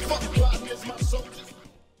give a fuck. Plotting is my soldiers.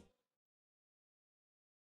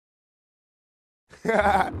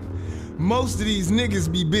 Most of these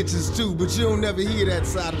niggas be bitches too, but you don't never hear that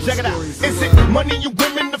side of the story. Check it out. Is it money, you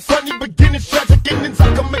women, the funny beginnings, tragic endings?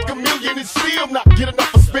 I can make $1 million and still not get enough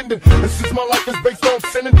for spending. And since my life is based on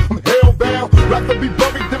sinning, I'm hellbound. Rather be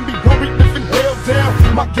buried than be worried, living hell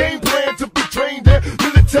down. My game plan to be trained in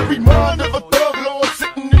military mind of a thug lord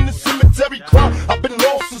sitting in the cemetery crying. I've been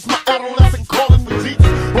lost since my adolescent, calling for Jesus,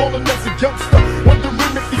 rolling as a youngster,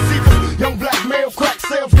 wondering if he sees us. Young black male, crack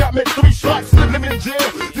sales got me 3 strikes, living in jail.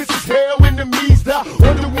 This is hell, enemies die.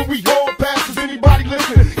 Wonder when we all pass, is anybody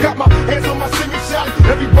listening? Got my hands on my semi-shot,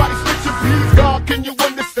 everybody stitching, please God, can you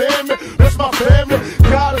understand me? That's my family,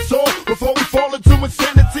 God us all, before we fall into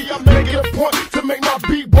insanity. I make it a point to make my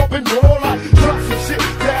beat bump and roll like drop some shit,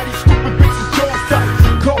 daddy, stupid bitches, jaws tight.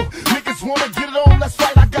 Go, niggas wanna get it on, that's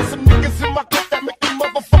right, I got some niggas in my clip that make them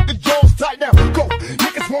motherfucking jaws tight. Now, go,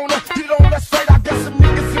 niggas wanna get it on, that's right, I got some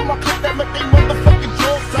niggas in my clip that make them motherfucking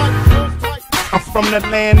jaws tight. I'm from the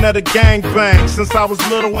land of the gangbang. Since I was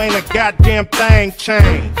little, ain't a goddamn thing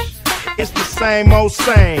changed. It's the same old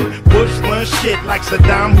same. Bush run shit like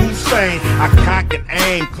Saddam Hussein. I cock and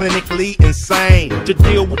aim, clinically insane, to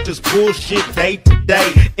deal with this bullshit day to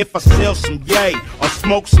day. If I sell some yay or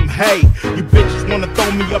smoke some hay, you bitches wanna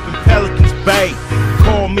throw me up in Pelican's Bay.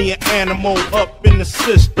 Call me an animal up in the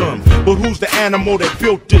system, but who's the animal that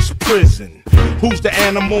built this prison? Who's the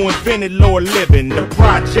animal invented lower living? The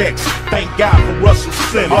projects, thank God for Russell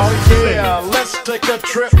Simmons. Oh yeah, let's take a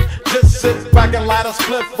trip. Just sit back and light a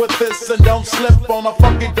spliff with this and don't slip on a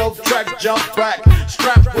funky dope track. Jump back,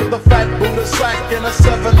 strapped with a fat Buddha sack and a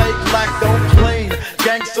 7-8 black, don't clean.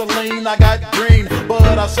 Gangsta lean, I got green,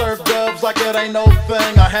 but I serve dubs like it ain't no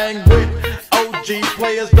thing. I hang with OG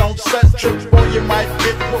players, don't set trips, boy, you might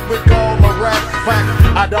get what we call a rat pack.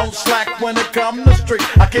 I don't slack when it come to street.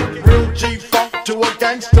 I kick real G-funk to a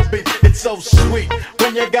gangsta beat. It's so sweet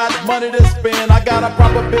when you got money to spend. I got a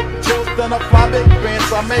proper big tilt and a fly big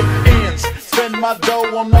Benz. I make ends, spend my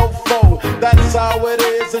dough on no foe. That's how it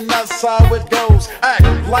is and that's how it goes.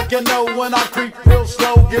 Act like you know when I creep real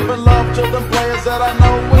slow, giving love to them players that I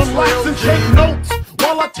know is Relax real and G. take notes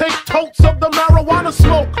while I take totes of the marijuana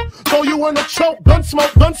smoke. Throw you in a choke, gun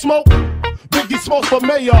smoke, gun smoke. Biggie Smoke for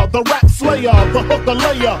mayor, the rap slayer, the hooker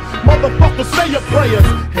layer. Motherfucker, say your prayers.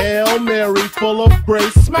 Hail Mary, full of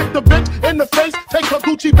grace. Smack the bitch in the face, take her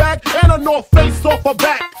Gucci bag and a North Face off her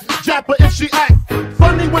back. Jap her if she act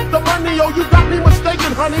funny with the money. Oh, you got me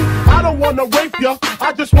mistaken, honey. I don't wanna rape ya,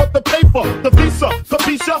 I just want the paper, the visa,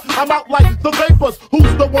 capisha. I'm out like the vapors.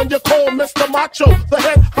 Who's the one you call Mr. Macho? The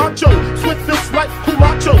head honcho, swiftest like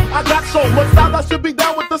Camacho. I got so much style, I should be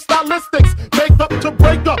down with the stylistics. Make up to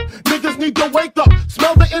break up, niggas need to wake up.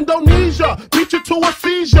 Smell the Indonesia, beat you to a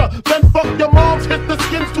seizure. Then fuck your moms, hit the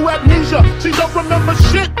skins to amnesia. She don't remember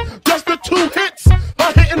shit, just the 2 hits.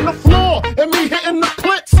 Her hitting the floor and me hitting the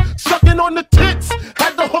clits. Sucking on the tits,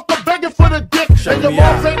 had the hooker begging for the dick. And your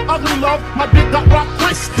moms ain't ugly, love, my dick got rock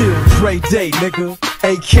quick. It's still Dre day, nigga.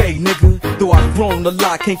 AK, nigga. Though I've grown a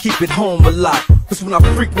lot, can't keep it home a lot. Cause when I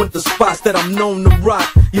frequent the spots that I'm known to rock,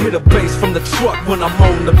 you hear the bass from the truck when I'm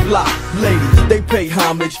on the block. Ladies, they pay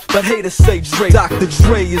homage, but haters say Dre. Dr.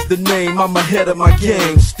 Dre is the name, I'm ahead of my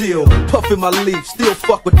game. Still puffin' my leaf, still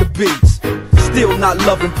fuck with the beats. Still not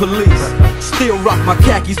loving police. Still rock my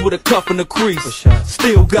khakis with a cuff and a crease.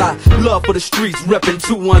 Still got love for the streets, reppin'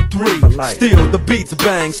 213. Still the beats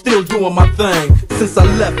bang, still doing my thing. Since I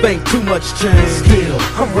left, ain't too much change. Still,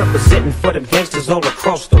 I'm representing for them gangsters all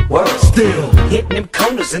across the world. Still, hitting them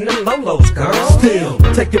corners and them lolos, girl. Still,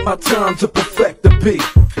 taking my time to perfect the beat.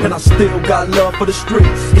 And I still got love for the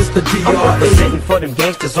streets. It's the DRE. I'm representing for them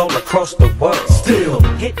gangsters all across the world. Still,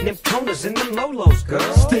 hitting them corners and them lolos,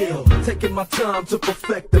 girl. Still, taking my time to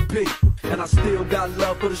perfect the beat. And I still got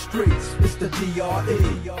love for the streets. It's the DRE.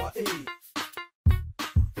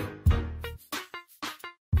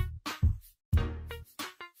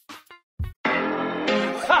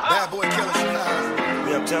 Bad boy killers.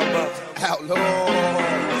 Yeah, I'm talking about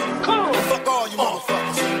Outlaw. Come on. Fuck all you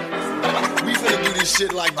motherfuckers. We finna do this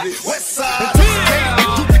shit like this. West side.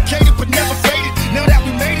 Duplicated but never faded. Now that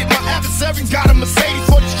we made it, my adversary got a Mercedes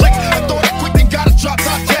for the streets. I thought I quit, then got a drop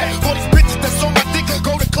top tag. For these bitches that's on my dick,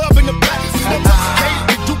 go to club in the back.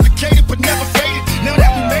 Duplicated but never faded. Now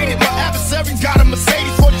that we made it, my adversary got a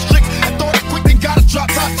Mercedes for the streets. I thought I quit, then got a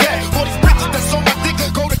drop top tag. For these bitches that's on my dick,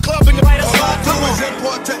 go to club in the back. All I do is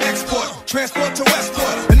import to export, transport to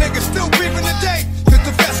Westport. The niggas still breathing today. Cause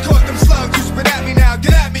the vest caught them slugs. You spit at me now,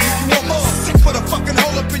 get at me if you want more. Put a fucking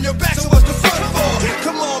hole up in your back, so what's the fun for?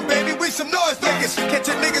 Come on, baby, we some noise makers.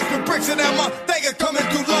 Catching niggas with bricks in that motherfucker coming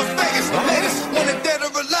through Las Vegas. Latest, wanted dead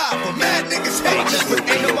or alive, but mad niggas hate this. But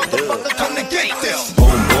ain't no motherfucker come to get this.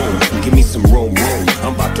 boom, boom, give me some room, room.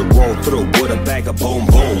 I'm about to roll through with a bag of boom,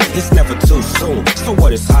 boom. It's never too soon, so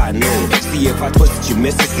what is high noon? See if I twist it, you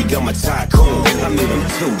miss it, see I'm a tycoon. I mean I'm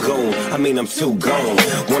too gone, I'm too gone.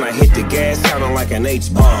 When I hit the gas, sounding like an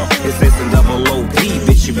H-bomb. It says a double OP,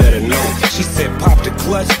 bitch, you better know. She said pop the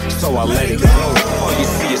clutch, so I let it go. All you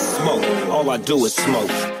see is smoke, all I do is smoke.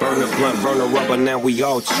 Burn the blunt, burn the rubber, now we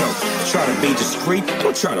all choke. Try to be discreet,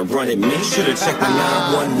 don't try to run at me. Should've checked the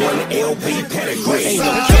 911 LB pedigree. Ain't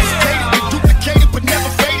no Duplicated but never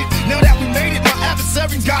faded. Now that we made it, my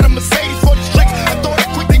adversary got a Mercedes for the streets. I thought I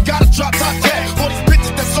quit, then got a drop top tag. For these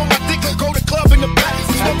bitches that's on my dick, go to club in the back.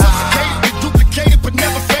 Duplicated but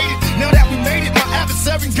never faded. Now that we made it, my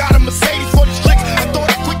adversary got a Mercedes for the streets. I thought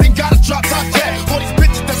I quit, then got a drop top tag. For these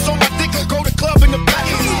bitches that's on my dick, go to club in the back.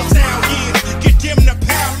 Down in, get them to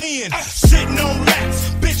pound in. Sitting on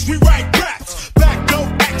laps, bitch, we write raps. Back door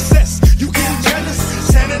access, you getting jealous?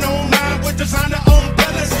 Standing online with designer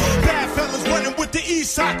umbrellas. Bad fellas running with the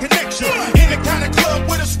east side connection. In the kind of club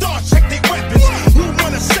with a star, check their weapons. Who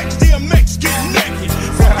wanna sex DMX, get naked.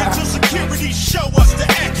 Fuck until security show us the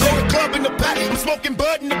action. Go to club in the back, I'm smoking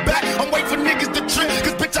bud in the back. I'm waiting for niggas to trip,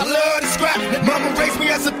 cause bitch I love to scrap. Mama raised me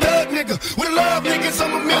as a thug nigga. With a love niggas,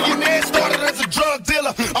 I'm a millionaire. Started as a drug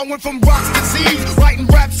dealer. I went from rocks to Z's, writing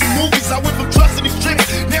raps and movies. I went from trusting these tricks,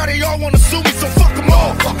 now they all wanna sue me, so fuck them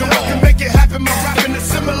all. I can make it happen, my rapping is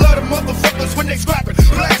similar to motherfuckers when they scrapping.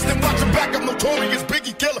 Blasting, watching back, I'm notorious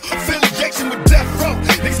Biggie killer. Affiliation with Death Row.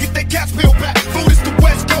 Niggas get their cats peeled back. Food is the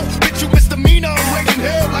West Coast. Bitch, you misdemeanor, I'm raising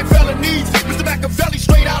hell like felonies. Mr. Machiavelli,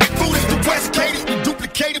 straight out of food is the West Cated. We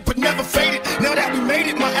duplicated but never faded. Now that we made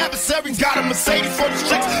it, my adversary got a Mercedes for the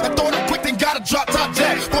streets. I thought I quit, then got a drop top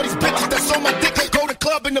tag. For these bitches that's on my dick, go to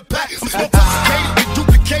club in the back. I'm sophisticated, we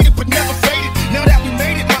duplicated but never faded. Now that we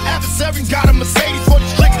made it, my adversary got a Mercedes for the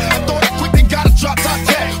streets. I thought I quit, then got a drop top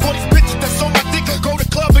tag. For these bitches that's on my dick, go to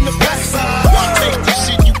club in the back. You take this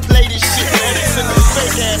shit, you play this shit, man. It's a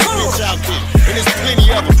fake ass bitch out there. And there's plenty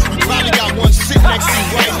of them. You probably got one sitting next to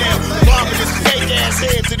you right now, bombing his fake ass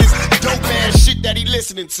head to this dope ass shit that he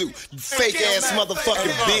listening to. You fake ass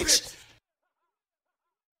motherfucking bitch.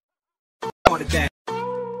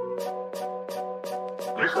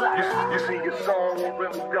 You see your song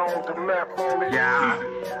really gone to map on it? Yeah.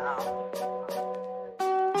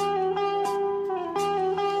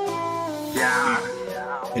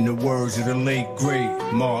 Yeah. In the words of the late great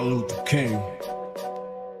Martin Luther King,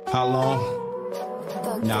 how long?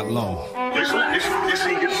 Not long. You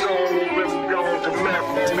see your song really gone to map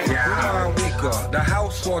on it? How we speaker, the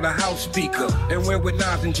house or the house speaker. And where would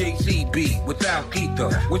Nas and Jay-Z be without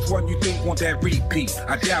either? Which one you think want that repeat?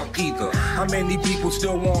 I doubt either. How many people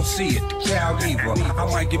still won't see it? Cow either.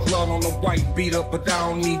 I might get blood on the white beater, but I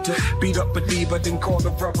don't need to beat up a diva, then call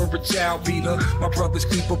the brother a child beater. My brother's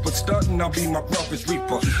keeper, but stuntin', I'll be my brother's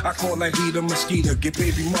reaper. I call that heater mosquito, get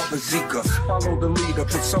baby mother Zika. Follow the leader,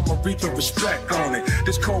 put some Aretha respect on it.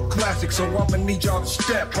 This cold classic, so I'ma need y'all to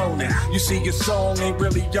step on it. You see your song ain't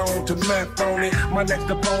really on to meth on it. My next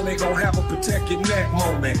opponent gon' have a protect your neck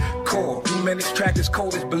moment. Core, man, this track is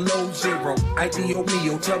cold as below zero. Ideo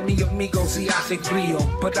mio, tell me amigo, see I say frio.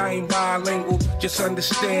 But I ain't bilingual, just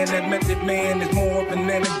understand that Method Man is more of an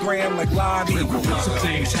anagram like live eagle. Some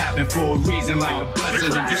things happen for a reason, like a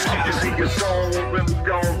blessing in disguise. You see your song ain't really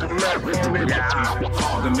gone to meth on it.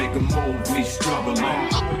 Hard to make a move, we struggling.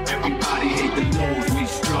 Everybody hate the news, we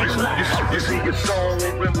struggling. You see your song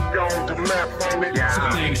ain't really gone to meth on it.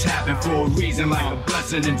 Some things happen for a reason, like a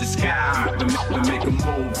blessing in disguise. To make a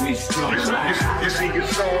move, we struggling. You see your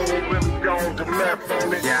song ain't really gone to meth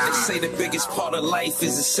on it. They say the biggest part of life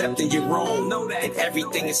is accepting your own. Know that. And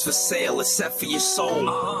everything is for sale except for your soul.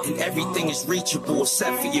 And everything is reachable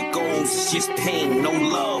except for your goals. It's just pain, no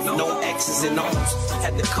love, no X's and O's.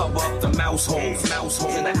 Had to cover up the mouse holes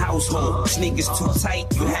in the household. Sneakers too tight,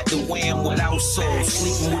 you had to wear them without soles.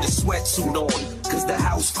 Sleeping with a sweatsuit on, cause the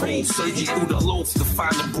house cold. Surge you through the loaf to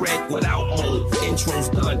find the bread without mold. Intro's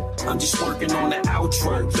done, I'm just working on the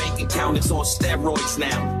outro. Bank account is on steroids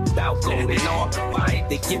now. About go, they know I can buy it,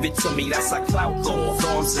 they give it to me, that's like clout go.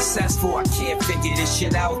 Though I'm successful, I can't figure this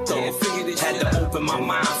shit out though. Had to open my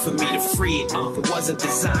mind for me to free it. It wasn't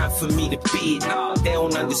designed for me to be it. They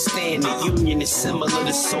don't understand the union is similar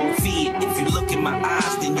to Soviet. If you look in my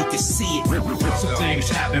eyes, then you can see it. Some things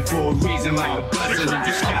happen for a reason, like a blessing in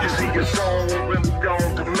disguise. You see your song ain't really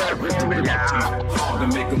gone to meth on it.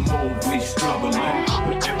 Hard to make a move, we struggling.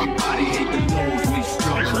 Everybody hate the news, we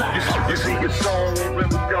struggling. You see your song ain't really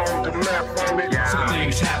gone to meth on it. Some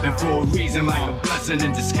things happen for a reason, like a blessing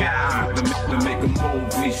in disguise. To make a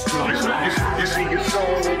move, we struggling. You see your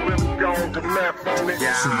song ain't really gone to meth on it.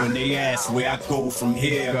 So when they ask where I go from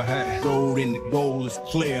here, road and the goal is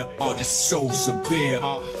clear, or just so severe.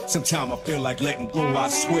 Sometimes I feel like letting go, I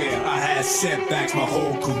swear. I had setbacks my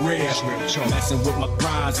whole career. Messing with my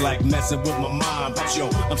grinds like messing with my mind. But yo,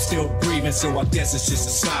 I'm still breathing, so I guess it's just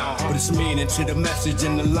a sign. But it's meaning to the message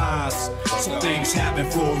in the lines. Some things happen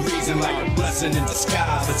for a reason, like a blessing in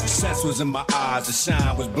disguise. The success was in my eyes, the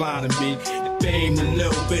shine was blinding me. It aimed a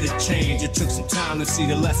little bit of change. It took some time to see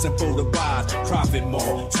the lesson for the rise. Profit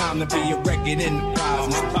more, time to be a record enterprise.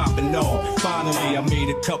 And it's popping off. Finally, I made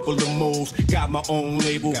a couple of moves. Got my own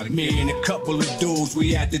label. Me and a couple of dudes,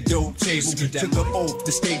 we at the dope table. Took an oath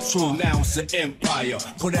to stay true, now it's an empire.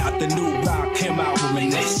 Put out the new Rock Him album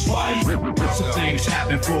and that's fire. Some things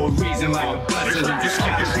happen for a reason, like a blessing in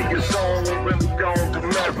disguise. You see your song ain't really gone to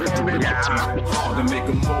meth on it. Hard to make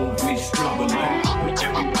a move, we struggling.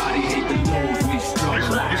 Everybody hate the news, we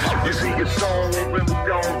struggling. You see your song ain't really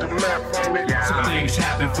gone to meth on it. Some things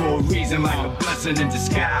happen for a reason, like a blessing in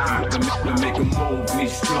disguise. To make a move, we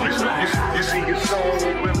struggling. You see your song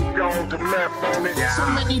ain't really gone to meth on it. So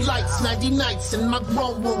many lights, 90 nights in my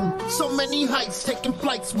grown room. So many heights, taking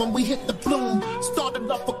flights when we hit the bloom. Started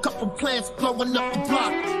off a couple plants, blowing up the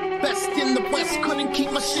block. Best in the West, couldn't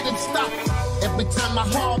keep my shit in stock. Every time I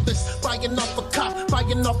harvest, buying off a cop,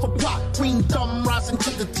 buying off a plot. Green thumb rising to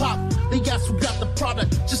the top. They ask who got the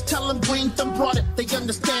product, just tell them Green Thumb brought it. They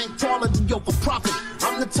understand quality over profit.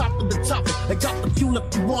 I'm the top of the topic. I got the fuel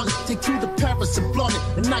if you want it. Take you to Paris and flaunt it,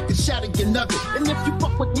 and I can shatter your nugget. And if you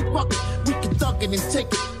fuck with me, fuck it. We can thug it and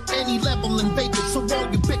take it. Any level and vape it, so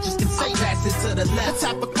all you bitches can say pass it to the left. The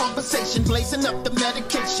type of conversation, blazing up the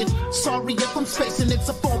medication. Sorry if I'm spacing, it's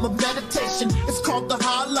a form of meditation. It's called the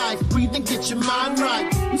high life. Breathe and get your mind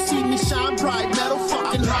right. You see me shine bright, metal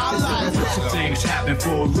fucking high life. Some things happen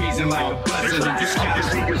for a reason, like a blessing in disguise. You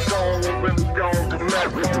see your song ain't really gone to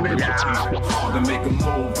meth on it. Hard to make a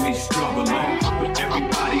move, we struggling.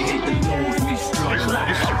 Everybody hate the news, we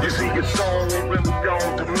struggling. You see your song ain't really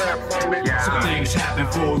gone to meth on it. Some things happen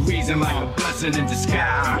for a reason, like a blessing in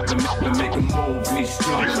disguise. To make a move, we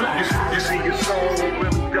struggling. You see your song ain't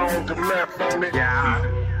really gone to meth on it.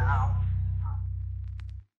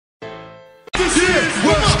 This is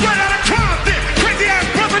what's straight out of Compton. Crazy ass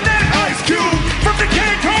brother named Ice Cube. From the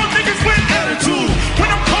King Kong niggas with attitude. When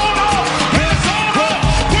I'm called off, it's all hard.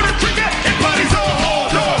 Put a trigger and bodies all hard,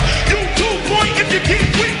 dog. You 2 point if you keep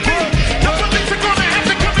with me. The police are gonna have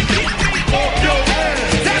to come and keep me off your ass.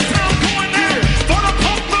 That's how I'm going out. For the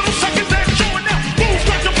punk little suckers that showing out. Fools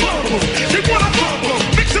got your bubble. They wanna bubble.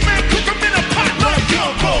 Mix 'em and cook 'em in a pot like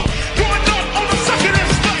gumbo. Going on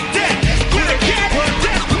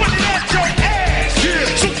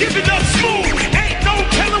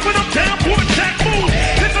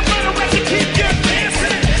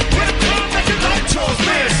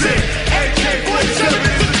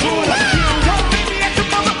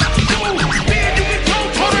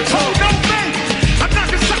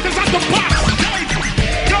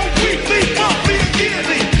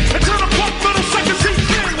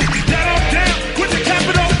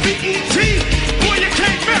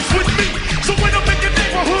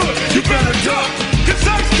better duck. Cause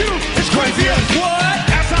Ice Cube is crazy as what?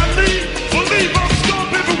 As I leave, believe I'm still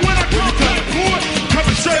living when I come to the court.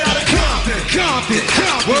 Coming straight out of Compton, Compton,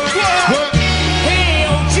 Compton. What?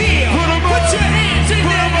 Hell yeah! Put your hands in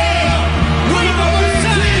the air! One more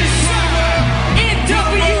time!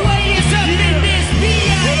 NWA is up in this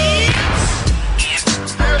bitch!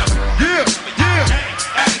 Yeah, yeah.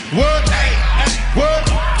 What? What?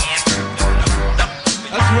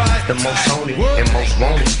 That's right. The most honey and most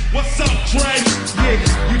wanted. What's up, Dre? Yeah,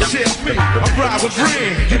 you tell me. I'm right with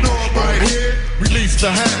Ren. You know I'm right here. Release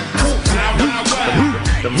the hand.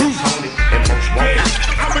 The most honey and most wanted.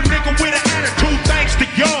 I'm a nigga with an attitude thanks to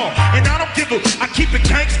y'all. And I don't give a, I keep it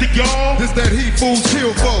gangsta, y'all. This that heat fools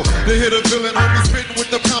kill for. They hit a villain, homie spitting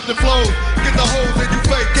with the Compton flow. Get the hoes and you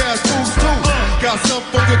fake ass fools too. Got something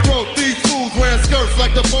for your throat. These fools wearing skirts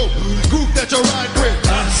like the boat. Group that you're riding with.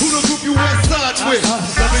 Who the group you west side with?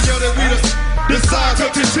 Let me yell that we the saga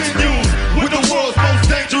continues with the world's most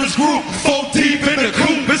dangerous group. 4 deep in the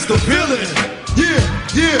coop, it's the villain. Yeah,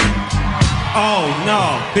 yeah. Oh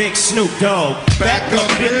no, big Snoop Dogg. Back up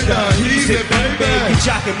in the heat, baby. You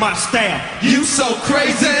jocking my style. You so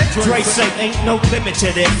crazy. Dre say ain't no limit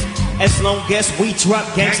to this. As long as we drop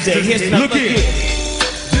gangsta hits. Look here.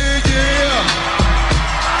 Yeah, yeah.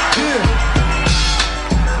 Yeah.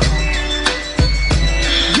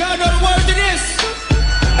 Y'all know the words to this?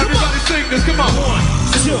 Everybody sing this, come on. 1,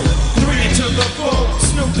 2, 3 into the 4.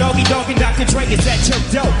 Snoop Doggy Dogg and Dr. Dre is at your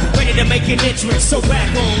door. Ready to make an entrance, so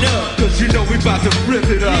back on up. Cause you know we about to rip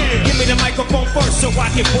it up. Yeah, give me the microphone first so I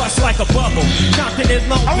can bust like a bubble. Compton and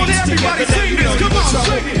Long I want Beach everybody together, sing now you know this, come you in on,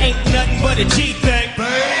 trouble. sing it. Ain't nothing but a G thing.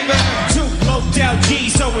 Baby. 2 loped out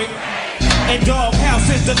G's, so it. And Doghouse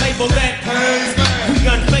is the label that we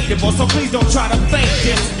unfadable, so please don't try to fake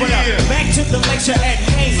this. But back to the lecture at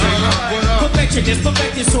hand. Perfection is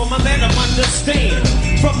perfected, so I'ma let them understand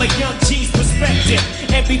from a young G's perspective.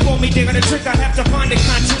 And before me digging a trick, I have to find a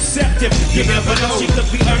contraceptive. You never know, she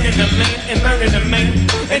could be earning a man and learning a man,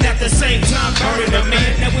 and at the same time burning a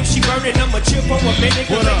man. Now if she burning, I'ma chill for a minute,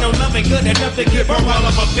 cause ain't no loving good enough to give her all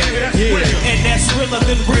of a minute. And that's realer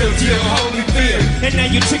than real deal, holy feel. And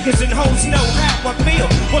now you chickens and hoes know how I feel.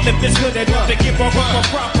 Well, if it's good enough to give her a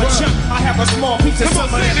proper chunk, I have a small piece of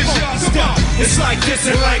some of that funky stuff. It's like this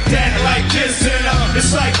and like that, like this and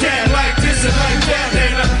it's like that, like this and like that,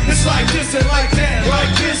 and it's like this and like that,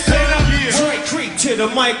 like this and Dre creep to the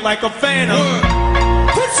mic like a phantom.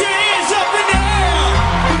 Put your hands up in the air.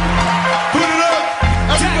 Put it up.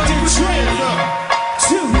 Dr. Dre,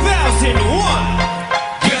 2001.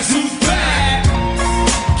 Guess who's back?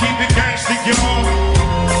 Keep it gangsta, y'all.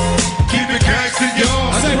 Keep it gangsta,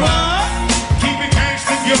 y'all. Say what? Keep it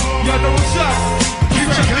gangsta, y'all. Y'all know what's up. Keep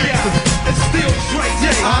it gangsta. It's still straight,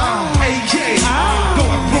 yeah. AK. Though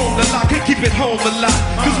I've grown a lot, can't keep it home a lot.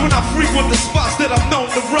 Cause when I frequent the spots that I'm known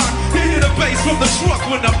to rock, you hear the bass from the truck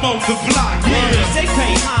when I'm on the block. They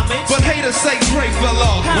pay homage. But haters say Dre fell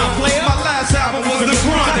off. My last album was The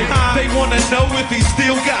Chronic. They wanna know if he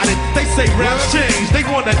still got it. They say raps change. They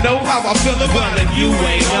wanna know how I feel about it. You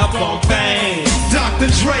ain't up on things. Dr.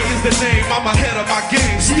 Dre is the name. I'm ahead of my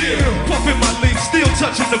game. Still puffing my leaf. Still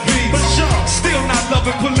touching the beat. Still not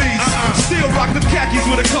loving police. Still rock the khakis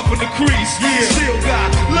with a cup in the crease. Still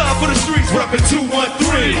got love for the streets. Reppin'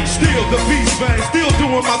 213. Still the beast bang. Still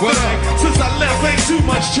doing my thing. Since I left, ain't too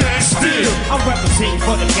much change. Still I'm representing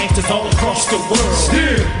for the gangsters all across the world.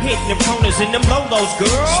 Still hitting them corners and them lolos,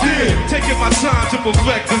 girl. Still taking my time to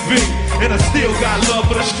perfect the beat. And I still got love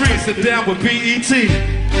for the streets and down with BET.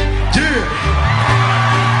 Yeah.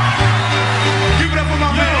 Give it up for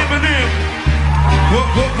my man Eminem. What?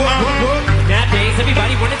 Nowadays,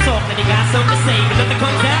 everybody wanna talk and they got something to say, but nothing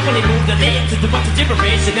comes out when they move the lips. It's a bunch of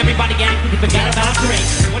gibberish and everybody acting, forgot about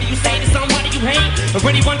grace. What do you say to somebody you hate? Or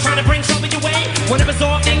anyone trying to bring trouble your way? Wanna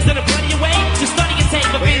resolve things in a bloody way? Just study and take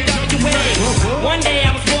a bit of your way. One day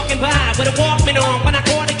I was walking by with a Walkman on when I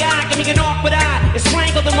caught a guy giving an awkward eye and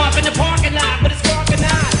strangled him up in the parking lot, but it's dark or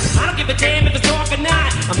not. I don't give a damn if it's dark or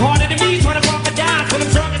not. I'm harder than me trying to crocodiles when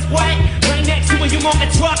I'm drunk as white. Right next to a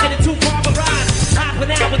humongous truck and a 2-car garage.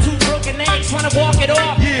 Hopping out with 2 broken legs trying to walk it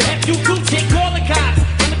off. If you do, take call the cops.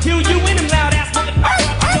 I'ma kill you in them loud ass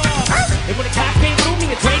motherfuckers. And when the cops came through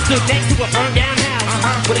me, a Dre stood next to a burned down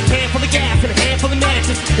house with a can full of gas and a handful of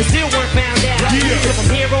matches. They still weren't found out. So from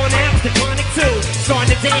here on out, it's the chronic 2.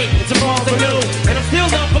 Starting today, it's a all the new. And I'm still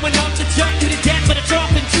up going up to jump to the death with a drop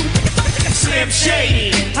and shoot. Slim Shady,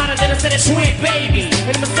 hotter than a set of twin babies.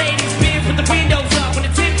 And the Mercedes Benz with the windows up when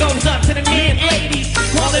the tip goes up to the men ladies.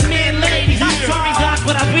 All the men ladies, I'm sorry Doc,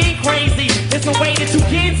 but I've been crazy. There's no way that you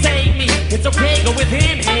can save me. It's okay, go with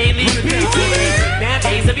him, Haley.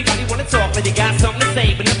 Nowadays everybody wanna talk, but you got something to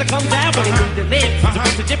say, but nothing comes out when they move their lips. It's a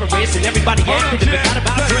bunch of gibberish and everybody acting they forgot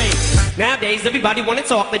about Dre. Nowadays everybody wanna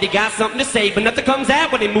talk that they got something to say, but nothing comes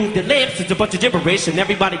out when they move their lips. It's a bunch of gibberish and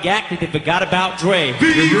everybody acting they forgot about Dre.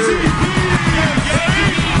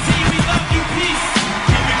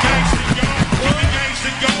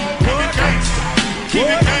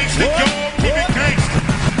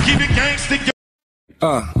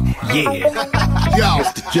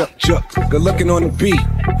 Yo, good looking on the beat.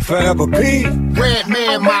 Forever P. Red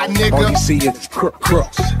man, my nigga. All you see is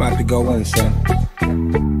crooks. About to go in, son.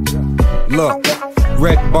 Look.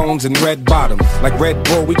 Red bones and red bottoms. Like Red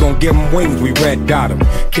Bull, we gon' give them wings, we red dot them.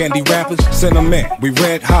 Candy rappers, send them in, we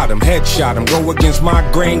red hot them. Headshot them, go against my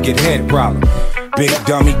grain, get head problem. Big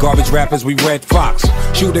dummy, garbage rappers, we red fox.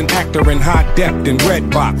 Shoot an actor in high depth and red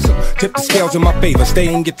box. Tip the scales in my favor,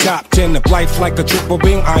 stay in your top 10. If life's like a triple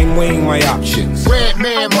beam, I'm weighing my options. Red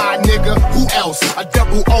man, my nigga, who else? A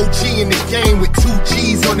double OG in the game with 2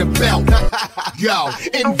 G's on the belt. Yo,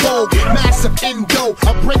 in vogue, massive endo.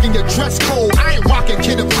 I'm breaking your dress code, I ain't rocking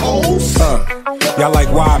Kid of Coles. Y'all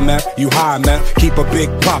like why, man? You high, man? Keep a big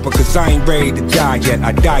popper, cause I ain't ready to die yet.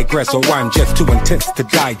 I digress, or I'm just too intense to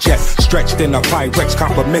digest. Stretched in a Pyrex,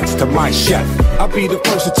 compliments to my chef. I'll be the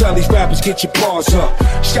first to tell these rappers, get your paws up.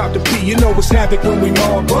 Shout to P, you know it's havoc when we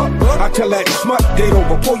mob up. I tell that smut, gate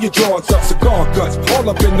over, pull your drawers up. Cigar guts, all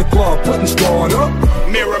up in the club, putting squad up.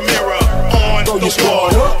 Mirror, mirror, on throw the your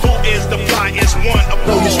squad wall. up. Who is the flyest one of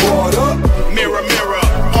Throw all? your squad up. Mirror, mirror,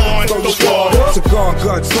 on Throw the your squad wall. up. Cigar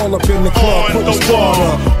guts, all up in the club, On putting the squad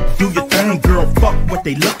wall. up. Do your thing, girl, fuck what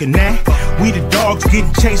they looking at. We the dogs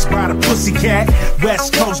getting chased by the pussycat.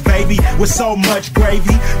 West Coast, baby, with so much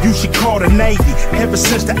gravy. You should call the Navy. Ever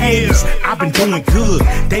since the 80s, I've been doing good,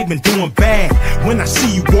 they've been doing bad. When I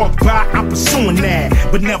see you walk by, I'm pursuing that,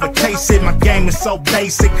 but never taste it. My game is so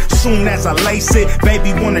basic. Soon as I lace it,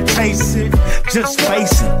 baby wanna taste it. Just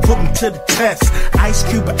face it, put me to the test. Ice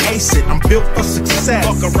Cube or ace it, I'm built for success.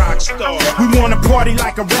 Fuck a rock star. We wanna party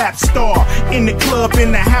like a rap star. In the club,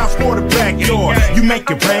 in the house, or the backyard. You make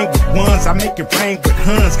it rain with ones, I make it rain with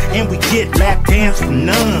huns, and we get lap dance from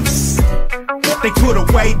nuns. They put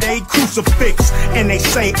away they crucifix, and they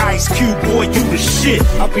say, Ice Cube, boy, you the shit.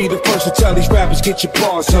 I'll be the first to tell these rappers, get your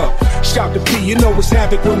paws up. Shout to P, you know it's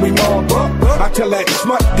havoc when we mob up. I tell that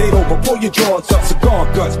smut, gate over, pull your drawers up. Cigar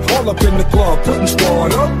guts, all up in the club, putting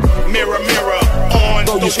squad up. Mirror, mirror, on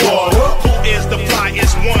Throw the your squad wall. up. Who is the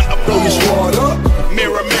flyest one of Throw all? your squad up.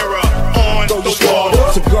 Mirror, mirror, on Throw the your squad wall.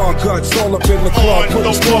 up. Cigar guts, all up in the club, On putting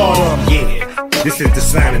the squad wall. up. Yeah, this is the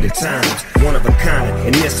sign of the times, one of a kind,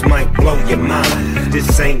 and this might blow your mind.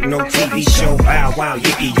 This ain't no TV show, bow wow,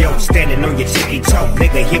 yippee yo, standing on your tippy toe,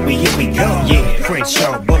 nigga, here we go. Yeah,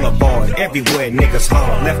 Crenshaw Boulevard, everywhere niggas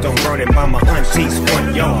hard, left on burning by my auntie's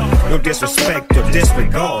front yard. No disrespect or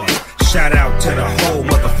disregard. Shout out to the whole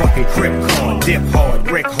motherfucking crib car. Dip hard,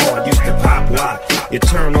 brick hard, used to pop lock. You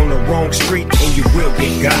turn on the wrong street and you will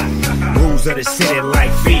get got. Rules of the city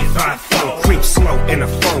like V54. Creep slow in a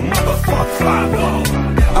phone, motherfuck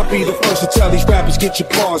 5-0. I'll be the first to tell these rappers, get your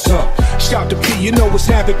paws up. Shout to P, you know it's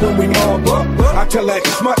havoc when we mob up. I tell that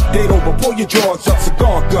smut, gate over, pull your drawers up.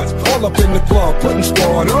 Cigar guts, all up in the club, putting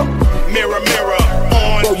squad up. Mirror, mirror,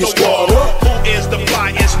 on Throw your the wall. squad up. Who is the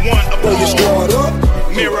flyest one of Throw your all? squad up.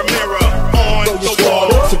 Mirror, mirror, on Throw your the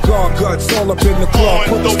squad wall. up. Cigar guts, all up in the club, On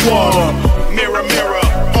putting the squad wall. up. Mirror, mirror,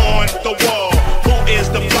 on the wall. Who is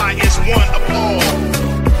the flyest one of all?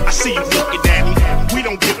 I see you looking at me. We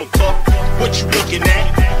don't give a fuck what you looking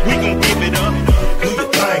at. We gon' give it up. Do your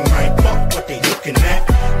thing, man. Fuck what they looking at.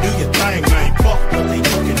 Do your thing, man. Fuck what they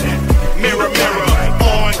looking at. Mirror, mirror,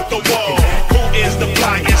 on the wall. Who is the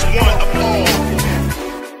flyest one of all?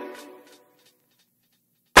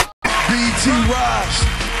 BT Rise.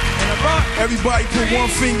 Everybody put one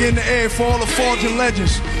finger in the air for all the fallen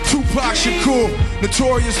legends. Tupac Shakur,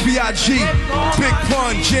 Notorious B.I.G., Big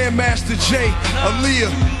Pun, Jam Master J, Aaliyah,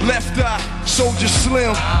 Left Eye, Soldier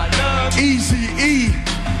Slim, Easy E,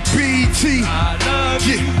 B.T.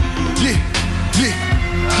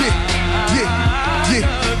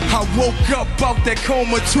 I woke up out that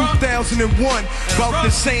coma 2001. About the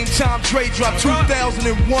same time Dre dropped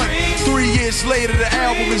 2001. 3 years later the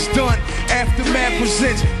album is done. Aftermath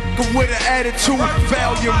presents with an attitude,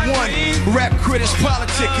 volume 1. Rap critics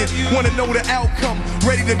politicking, wanna know the outcome.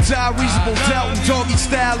 Ready to die, reasonable doubt, and doggy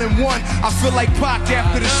style in one. I feel like Pac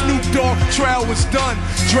after the Snoop Dogg trial was done.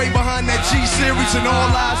 Dre behind that G-series and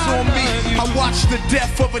all eyes on me. I watched the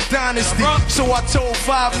death of a dynasty, so I told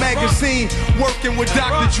 5 magazine, working with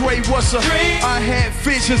Dr. Dre was a. I had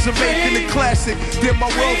visions of making the classic, then my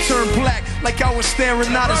world turned black. like I was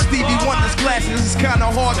staring out of Stevie Wonder's glasses. It's kinda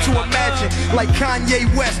hard to imagine, like Kanye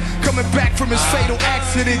West coming back from his fatal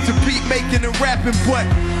accident to beat making and rapping, but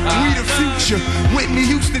we the future. Whitney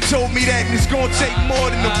Houston told me that, and it's gonna take more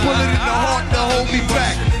than a bullet in the heart to hold me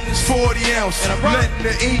back. It's 40 ounce, letting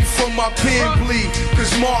the ink from my pen bleed.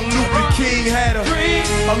 Cause Martin Luther King had her,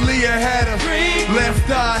 Aaliyah had her, Left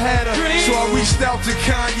Eye had her. So I reached out to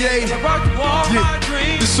Kanye. Yeah.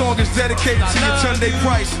 This song is dedicated to your Tunde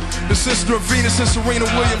Price, the sister of Venus and Serena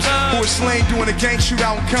Williams, who was slain during a gang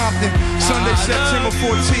shootout in Compton, Sunday, September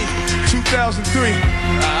 14th, 2003.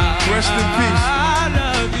 Rest in peace.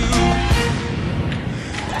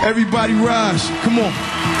 Everybody rise, come on,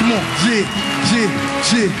 yeah, yeah,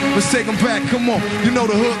 yeah. Let's take them back, come on, you know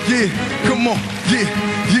the hook, yeah, come on, yeah,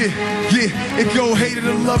 yeah, yeah. It go hated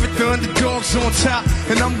to love it, the underdog's on top,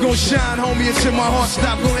 and I'm gonna shine, homie, until my heart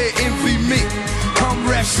stop. Go ahead, envy me. I'm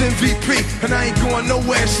Raps MVP, and I ain't going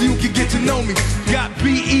nowhere so you can get to know me. Got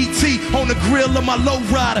BET on the grill of my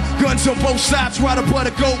lowrider, guns on both sides, rider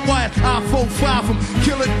butter, gold wire. I 4-5 them,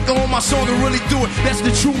 kill it on my song and really do it. That's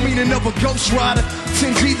the true meaning of a ghost rider.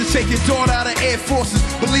 10G to take your daughter out of Air Forces.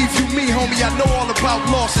 Believe you me, homie, I know all about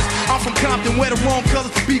losses. I'm from Compton, wear the wrong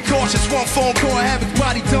colors, be cautious. One phone call, I have his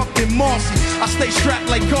body dumped in Marcy. I stay strapped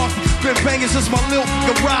like coffee, been banging since my little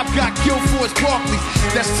nigga Rob got killed for his Barclays.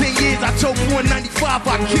 That's 10 years, I told 195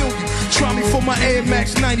 I killed you. Try me for my Air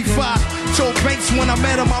Max 95. Told Banks when I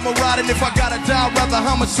met him I'ma ride, and if I gotta die, I'd rather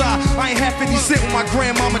homicide. I ain't had 50 cent when my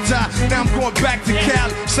grandmama died. Now I'm going back to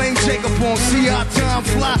Cali, same Jacob on, see how time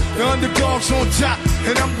fly. The underdogs on top,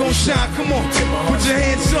 and I'm gonna shine. Come on, put your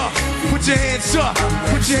hands up, put your hands up,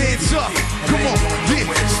 put your hands up. Come on, yeah,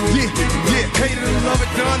 yeah, yeah. Hate it or love it,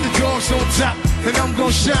 the underdogs on top, and I'm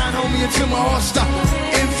gonna shine, homie, until my heart stop.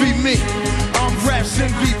 Envy me, I'm Raps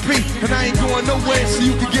MVP, and I ain't going nowhere so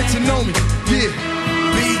you can get to know me. Yeah,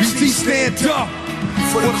 BT stand up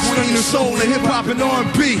for the queen of soul and hip hop and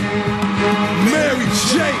R&B. Mary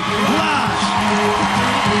J. Blige.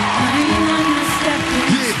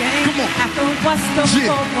 Come on. After what's the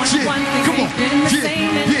one thing ain't been the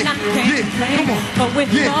same, and I can't complain. But with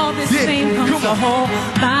all this fame comes a whole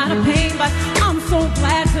lot of pain. But I'm so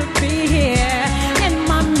glad to be here, and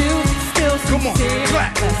my music still sincere.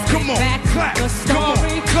 Come on, clap, the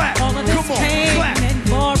story, all of this pain and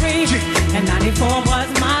glory. And 94 was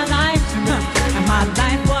my life, and my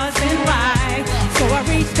life wasn't right. So I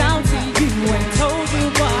reached out to you and told you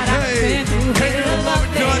what I've been through. Hate it or love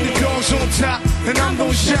it, the underdogs on top, and I'm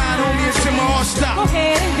gonna shine on me until my heart stop. Go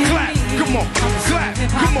ahead and clap, come on, clap,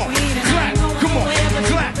 come on, clap, come on,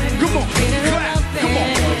 clap, come on, clap, come on,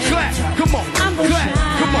 clap, come on, clap,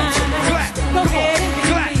 come on, clap, come on,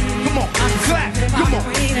 clap, come on, clap, come on,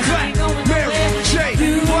 clap. Mary J.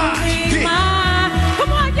 Blige,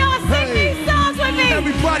 come on, y'all, sing these songs with me.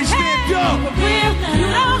 Everybody stand up. You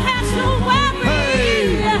don't have to worry.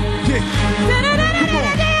 Come on.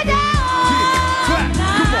 Clap, come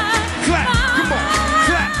on, clap, come on,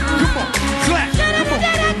 clap, come on,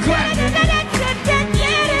 clap, come on,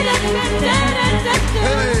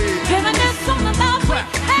 clap.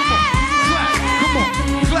 Come on,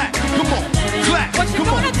 clap, come on, clap. What you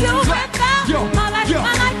gonna do without my life, my life,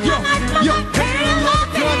 my life, my life?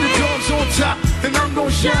 The underdogs on top, and I'm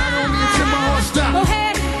gonna shine on me until my heart stop. Go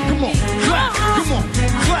ahead. Come on, clap, come on,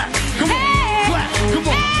 clap, come on, clap, come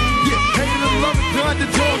on. Yeah, hate it or love it, the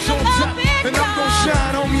underdogs on top, and I'm gonna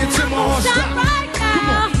shine on me until my heart stop. Come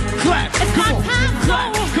on, clap, come on, clap,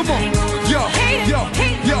 come on. Yo, yo,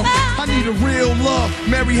 yo, I need a real love.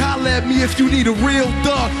 Mary, holla at me if you need a real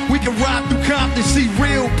thug. We can ride through Compton, see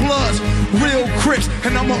real bloods, real Crips,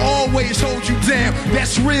 and I'ma always hold you down.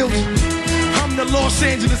 That's real. I'm the Los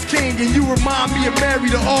Angeles king, and you remind me of Mary,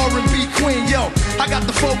 the R&B queen. Yo, I got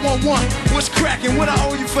the 411. What's cracking? What I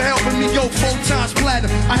owe you for helping me go 4 times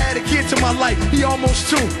platinum? I had a kid to my life, he almost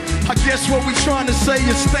 2. I guess what we trying to say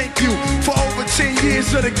is thank you for over 10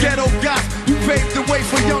 years of the ghetto gospel. You paved the way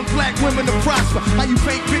for young black women to prosper. How you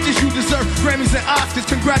paint pictures, you deserve Grammys and Oscars.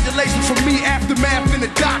 Congratulations from me, Aftermath, and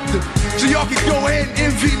the Doctor. So y'all can go ahead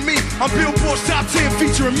and envy me. I'm Billboard's top 10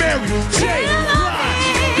 featuring Mary J. Blige.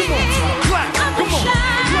 Come on, clap, come on,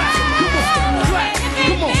 clap, come on, clap,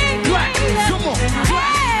 come on, clap, come on, clap,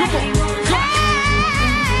 come on, clap.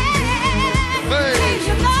 Hey,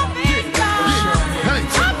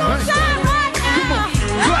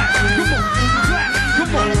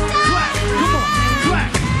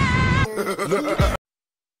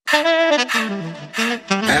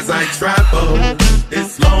 as I travel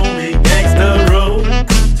this lonely gangster road,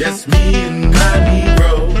 just me and my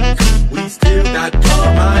Negro, we still got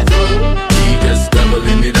all my dough. We just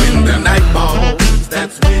doubling it in the night balls.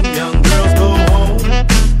 That's when young girls go home.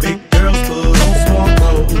 Big girls put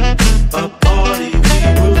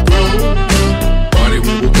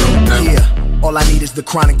is the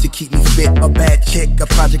chronic to keep me fit. A bad chick, a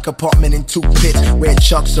project apartment in 2 pits. Red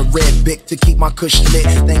chucks, a red bic to keep my cush lit.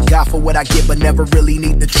 Thank God for what I get, but never really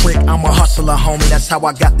need the trick. I'm a hustler, homie, that's how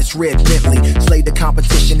I got this red Bentley. Slayed the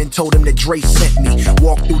competition and told him that Dre sent me.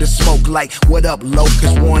 Walk through the smoke like, what up, low?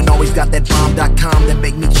 Cause Warren always got that bomb.com that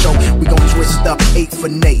make me choke. We gon' twist up 8 for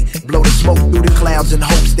Nate. Blow the smoke through the clouds in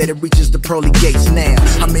hopes that it reaches the pearly gates. Now,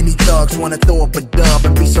 how many thugs wanna throw up a dub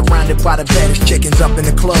and be surrounded by the baddest chickens up in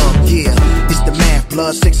the club? Yeah, it's the math,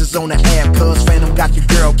 blood 6s on the app. Cuz Phantom got your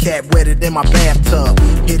girl cat wetter than my bathtub.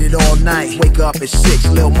 Hit it all night, wake up at 6.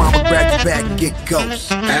 Lil' mama grab your back and get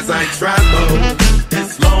ghosts. As I travel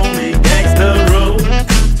this lonely gangster road,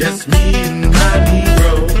 just me and my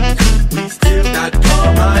Negro, we still got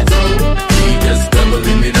all my dough. We just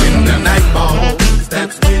doubling it in the nightfall.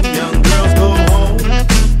 That's when young girls go home.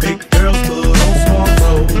 Big girls put on small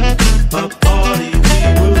clothes. A party we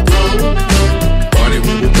will throw. Party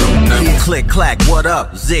we will throw now. Click clack, what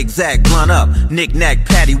up? Zigzag, blunt up. Knick-knack,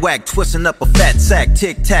 paddywhack, twisting up a fat sack.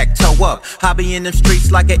 Tic-tac, toe up. I be in them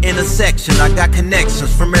streets like an intersection. I got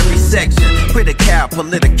connections from every section. Critical,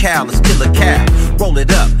 political, is still a cow. Roll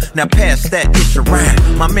it up, now pass that ish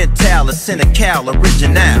around. My mental is cynical,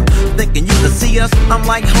 original. Thinking you can see us? I'm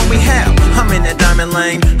like, homie, how? I'm in that diamond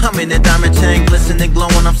lane, I'm in that diamond chain, glistening,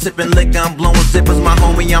 glowing. I'm sipping liquor, I'm blowing zippers. My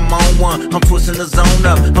homie, I'm on one. I'm twisting the zone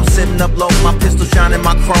up. I'm sitting up low, my pistol shining,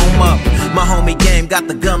 my chrome up. My homie game got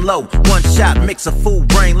the gun low. One shot, mix a fool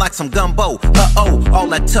brain like some gumbo. Uh-oh, all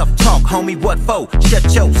that tough talk, homie, what for?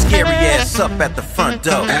 Shut your scary ass up at the front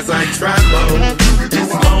door. As I travel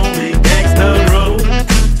this lonely gangster road,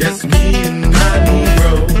 just me and my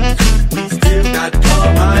Negro, we still got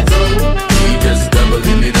all my dough. We just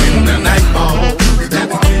doubling it in the nightfall.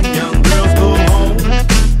 That's when young girls go home.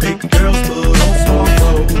 Big girls put on small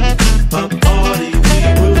clothes. A party we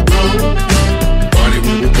will throw. Party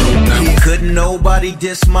we will throw now. Couldn't nobody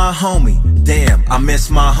diss my homie. Damn, I miss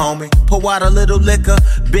my homie. Pour out a little liquor.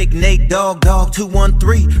 Big Nate, dog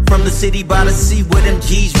 213. From the city by the sea where them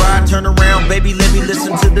G's ride. Turn around, baby, let me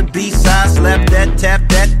listen to the B-side. Slap that, tap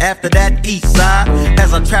that, after that east side.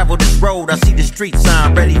 As I travel this road, I see the street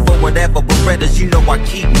sign. Ready for whatever, Berettas, you know I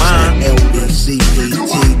keep mine. L-E-C-B-T,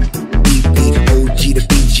 B-B, OG to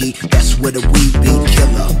BG. That's where the we be.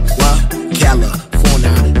 Killer, what? Calla,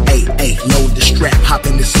 4988, load the strap, hop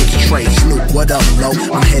in the 6 tray. Snoop, what up, low?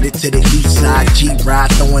 I'm headed to the east side.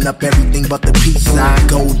 G-Ride, throwing up everything but the peace side.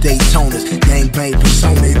 Gold Daytonas, gangbang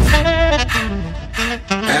personas.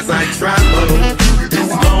 As I travel this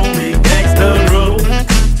lonely gangster road,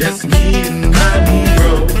 just me and my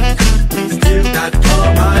Negro, we still got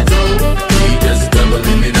all my dough. We just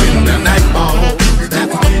doubling it in the nightfall.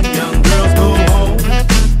 That's when young girls go home.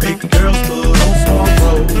 Big girls put on small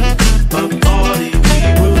clothes. A party we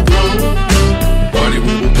will throw. Party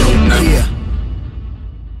we will throw now. Yeah.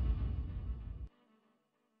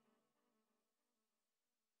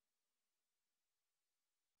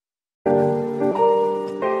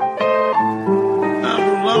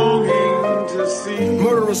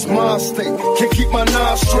 Murderous mind state, can't keep my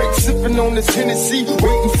nine straight. Sipping on this Hennessy,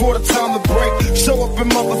 waiting for the time to break. Show up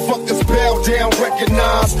and motherfuckers bow down,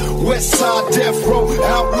 recognize. West side death row,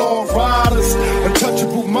 outlaw riders.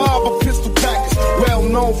 Untouchable mob of pistol packers.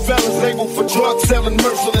 Well-known fellas labeled for drug selling,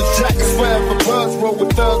 merciless jackets. Forever buzz roll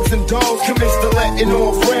with thugs and dogs. Commence to letting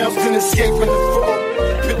off rounds, then escaping the fall.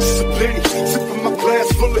 Bitches a plenty, sipping my glass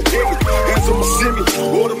full of Henny. Hands on my semi,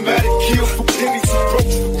 automatic kill for pennies.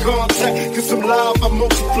 Approach for contact, cause I'm live, I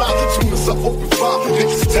multiply. Soon as I open fire,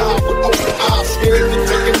 niggas die with open eyes. Scared to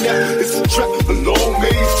take a nap, it's a trap. A long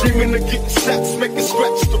maze, dreaming of getting snaps, making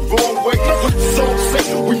scratches the wrong way. What the song say,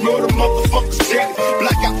 we murder motherfuckers dead.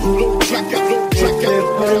 Blackout, low track out, low track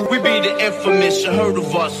out. We be the infamous, you heard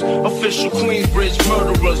of us. Official Queensbridge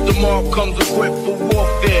murderers. The mob comes equipped for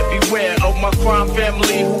warfare. Beware of my crime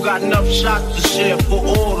family who got enough shots to share for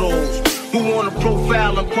all those who wanna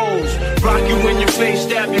profile and pose. Rock you in your face,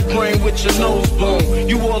 stab your brain with your nose bone.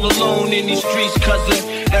 You all alone in these streets, cousin.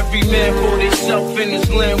 Every man for theyself in this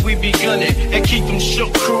land, we be gunning. And keep them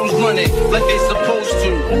shook crews running like they supposed to.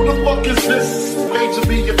 Who the fuck is this? Major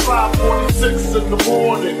me at 5:46 in the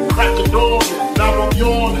morning. Crack a dawning, now I'm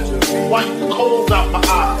yawning. Wipe the cold out my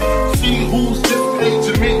eye. See who's this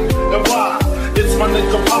paging me and why. It's my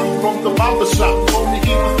nigga Pop from the barber shop. Told me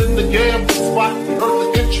he was in the gambling spot.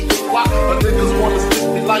 Heard the intricate plot. But niggas wanna stick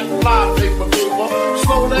me like fly paper, paper.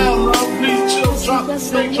 Slow down, love, please chill, drop,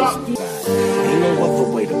 stay drop. Ain't no other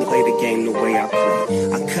way to play the game the way I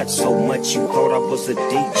play. I cut so much you thought I was a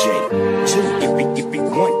DJ. 2, yippee, yippee,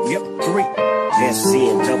 1, yep, 3.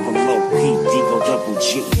 S-N-double-O-P-D-O-double-G.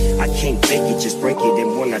 I can't fake it, just break it.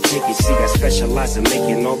 And when I take it, see, I specialize in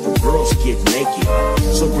making all the girls get naked.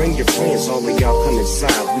 So bring your friends, all of y'all come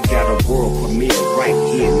inside. We got a world premiere right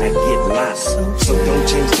here, now get lost. So don't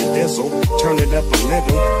change the diesel, turn it up a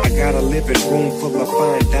little. I got a living room full of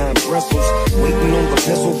fine dime bristles, waiting on the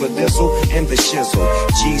pistol, the diesel, and the shizzle.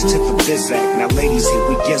 G's to the bizac, now ladies, here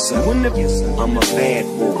we guess I'm a bad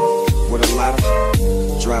boy with a lot of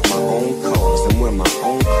drive my own cars and wear my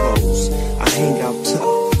own clothes. I hang out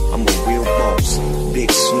tough, I'm a real boss.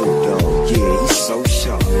 Big Snoop Dogg, yeah, he's so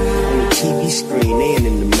sharp. On the TV screen and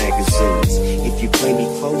in the magazines. If you play me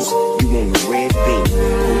close, you want a red beam.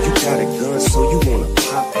 Oh, you got a gun, so you wanna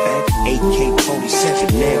pop back?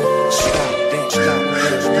 AK-47 now, stop that, stop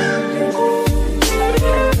that, stop that.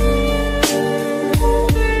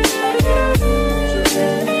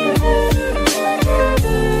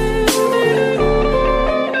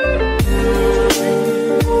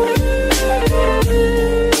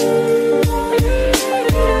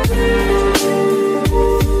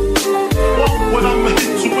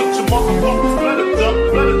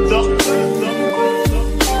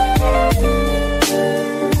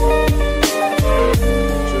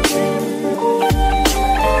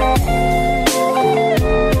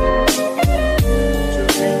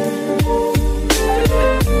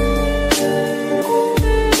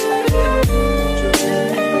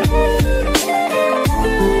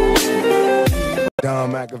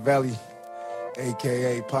 Machiavelli,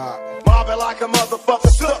 aka Pop. Mobbing like a motherfucker,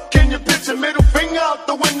 stuck in your picture, middle finger out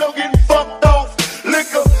the window, getting fucked off.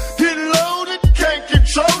 Liquor, get loaded, can't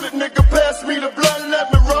control it. Nigga, pass me the blood,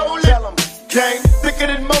 let me roll it. Tell 'em, game thicker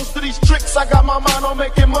than most of these tricks. I got my mind on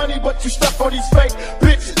making money, but you stuck on these fake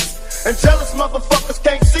bitches. And jealous motherfuckers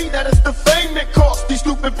can't see that it's the fame that costs these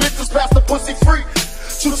stupid bitches pass the pussy free.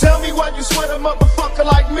 So tell me why you sweat a motherfucker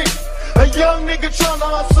like me, a young nigga tryna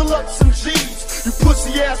hustle up some G's. You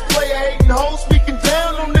pussy ass player hating hoes, speaking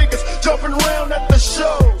down on niggas, jumping around at the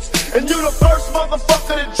shows. And you the first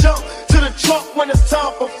motherfucker to jump to the trunk when it's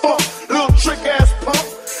time for funk. Little trick ass punk.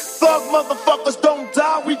 Thug motherfuckers don't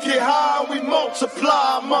die, we get high, we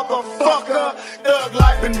multiply, motherfucker. Thug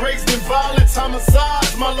life been raised in violence,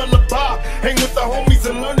 homicides, my lullaby. Hang with the homies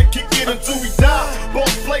and learn to kick it until we die.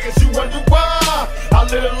 Both players, you wonder why. I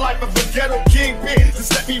live a life of a ghetto kingpin,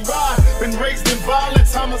 just let me ride. Been raised in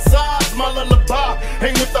violence, homicides, my lullaby.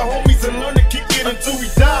 Hang with the homies and learn to kick it until we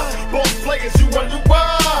die. Both players, you wonder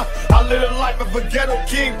why. I live a life of a ghetto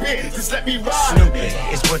kingpin, just let me ride. Snoopy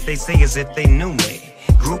is what they say as if they knew me.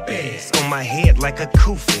 Groupies on my head like a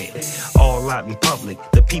kufi. All out in public,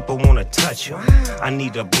 the people wanna touch them. I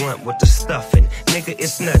need a blunt with the stuffing. Nigga,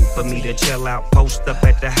 it's nothing for me to chill out, post up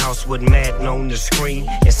at the house with Madden on the screen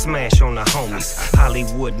and smash on the homies.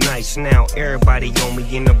 Hollywood nights now, everybody on me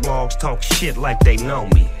in the blogs talk shit like they know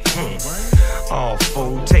me. All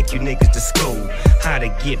fool, take you niggas to school. How to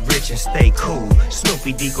get rich and stay cool.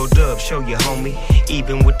 Snoopy Deco Dub, show you homie.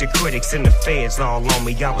 Even with the critics and the feds all on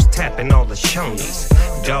me, I was tapping all the shonies.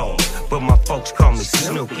 Dog, but my folks call me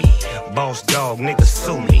Snoopy. Boss dog, niggas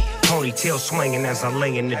sue me. Ponytail swinging as I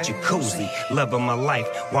lay in the jacuzzi. Loving my life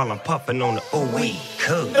while I'm puffing on the ooh-wee.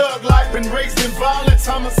 Cool. Thug life been raised in violence,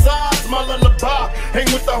 homicides, my lullaby. Hang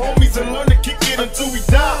with the homies and learn to kick it until we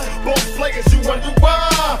die. Both players, you wonder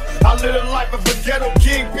why. I live a life of a ghetto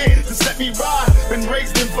kingpin, just let me ride. Been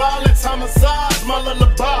raised in violence, homicides, my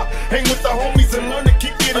lullaby. Hang with the homies and learn to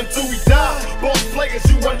kick it until we die. Both players,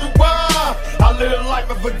 you wonder why. I live a life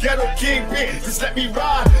of a ghetto kingpin, just let me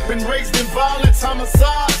ride. Been raised in violence,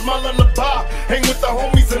 homicides, my lullaby. Hang with the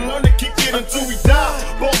homies and learn to kick it until we die.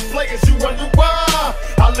 Both players, you wonder why.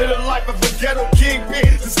 I live a life of a ghetto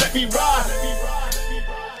kingpin, just let me ride.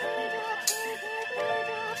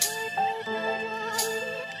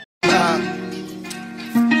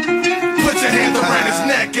 Put your hands around his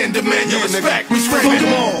neck and demand your respect. We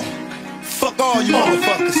screaming on. Fuck all you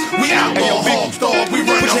motherfuckers. We outlaw hogs, dog. We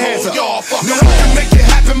run the whole y'all. Fuck no, I can make it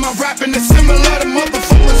happen. My rapping is similar to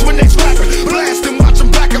motherfuckers when they scrapping. Blast and watch them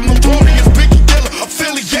back. I'm notorious Biggie Dilla.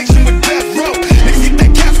 Affiliation with Death Row. Niggas get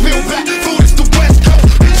that gas bill back. Food is the West Coast.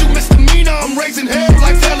 Bitch, you misdemeanor. I'm raising hell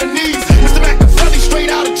like felonies. Mr. Machiavelli straight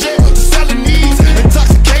out of jail. Selling these.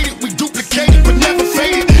 Intoxicated, we duplicated but never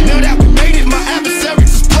faded. Now that we made it, my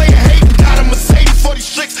adversaries is player hating. Got a Mercedes for these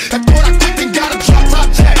tricks. I thought I quit and got a drop top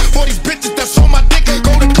jack. For these bitches that's on my dick.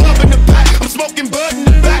 Go to club in the back. I'm smoking bud in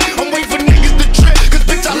the back. I'm waiting for niggas to trip. Cause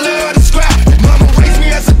bitch, I love to scrap. Mama raised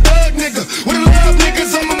me as a thug nigga. With a love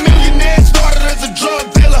niggas, I'm a millionaire. Started as a drug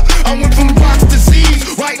dealer. I went from box disease.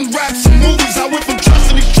 Writing raps and movies. I went from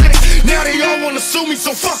trusting these tricks. Now they all wanna sue me,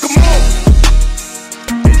 so fuck them all.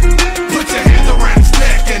 Put your hands around his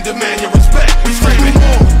neck and demand your respect. We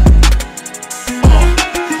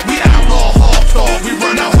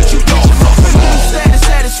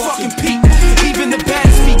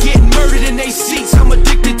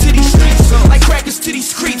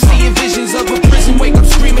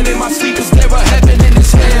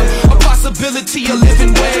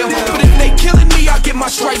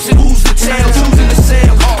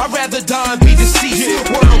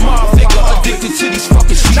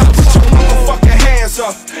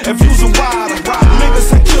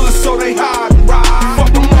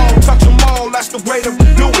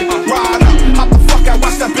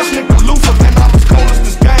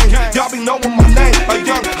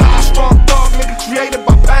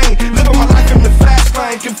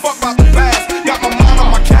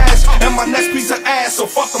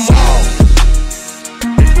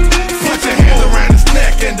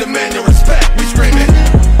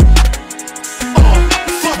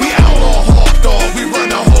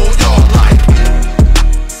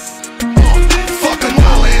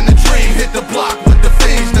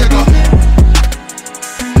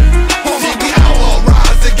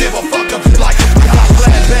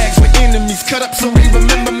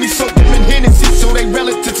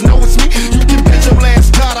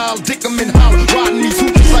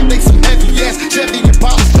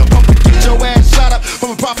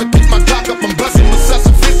I'm buzzing with such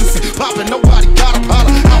efficiency. Popping, nobody got a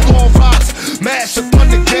holler. Outlaw riders, mash up on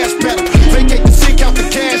the gas pedal. Vacate the sink out the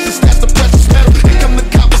cash and snatch the precious metal. Here come the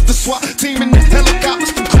coppers, the SWAT team in the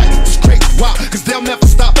helicopters. Them crackers, this crazy wild, cause they'll never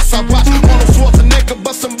stop us. I watch Arnold Schwarzenegger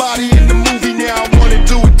bust somebody in the movie. Now I wanna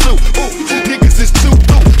do it too. Ooh, niggas is too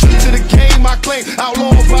through. True to the game, I claim.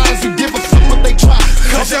 Outlaw riders who give a fuck what they try.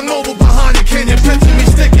 Cause young over behind the canyon, picture me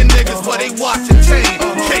sticking niggas, but they watching chain.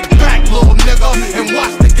 Kick back, little nigga, and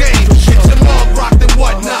watch the game. Get your mug rocked and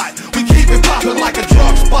whatnot. We keep it poppin' like a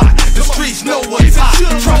drug spot. The streets know what's hot.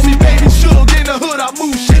 Trust me, baby, Suge in the hood, I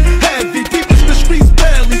move shit heavy. People in the streets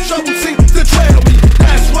barely trouble seem to tread on me.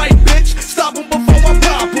 That's right, bitch. Stop them before I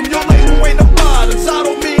pop them. Your label ain't the bottoms. I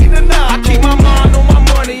don't mean to not. I keep my mind on my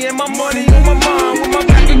money and my money on my mind. With my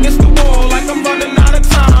back against the wall, like I'm running out of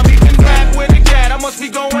time. Even back with a cat, I must be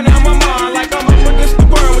going out my mind. Like I'm up against the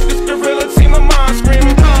world with this gorilla team of mine.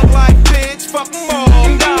 Screaming dog like bitch, fuck them all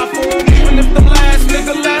and die for them. Even if them last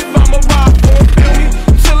nigga left, I'ma rock for them. Feel me?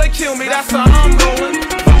 Till they kill me, that's how I'm rolling.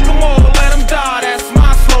 Fuck them all, let them die, that's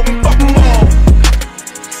my slogan. Fuck them all.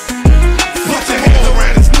 Put your hands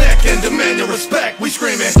around his neck and demand your respect. We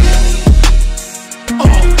screaming.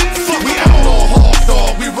 Fuck, we outlaw hard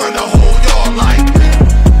dog. We run the whole yard like.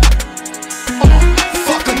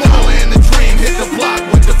 Fuck another in the dream. Hit the block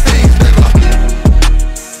with the things, nigga.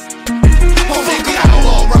 Homie, we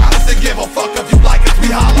outlaw riders. They give a fuck if you like us. We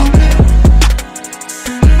holler.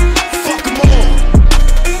 Fuck 'em all.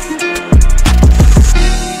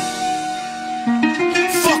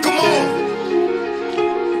 Fuck 'em all.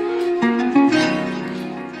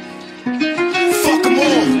 Fuck 'em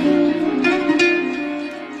all.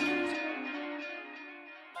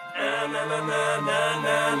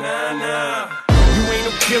 You ain't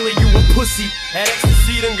no killer, you a pussy. That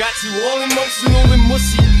ecstasy done got you all emotional and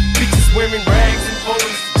mushy. Bitches wearing rags and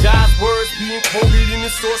phones. Josh words being quoted in the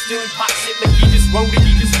store, stealing pot shit like he just wrote it.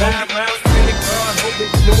 He just wrote it. Rounds in the car, hoping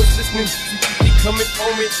no one's listening. They coming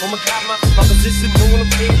home it. Oh my God, my position, no one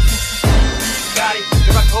paying attention. Got it,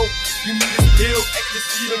 here I go. You need this pill,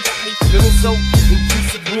 ecstasy done got me feeling so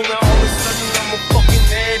invincible. Now all of a sudden I'm a fucking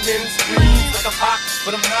madman. Screams like I'm hot,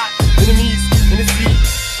 but I'm not. Enemies in the sea,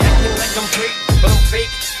 acting like I'm great, but I'm fake.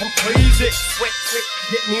 I'm crazy. Sweat,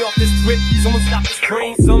 get me off this trip. Someone stop this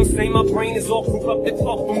train. Some say my brain is all corrupted.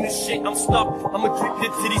 Fuck from this shit. I'm stuck. I'm addicted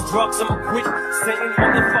to these drugs. I'ma quit saying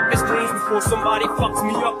motherfuckers names before somebody fucks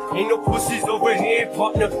me up. Ain't no pussies over here,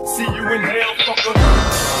 partner. See you in hell, fucker.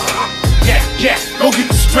 Yeah, go get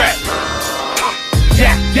the strap.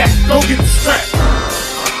 Yeah, go get the strap.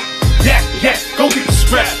 Yeah, go get the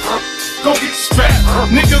strap. Go get the strap.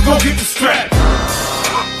 Nigga, go get the strap.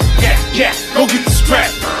 Yeah, go get the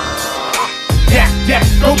strap. Yeah,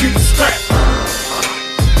 go get the strap.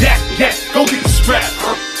 Yeah, go get the strap.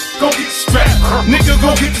 Go get the strap. Nigga,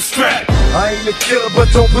 go get the strap. I ain't a killer,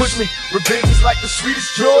 but don't push me. Revenge is like the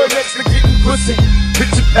sweetest joy next to getting pussy.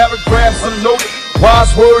 Picture paragraphs unloaded.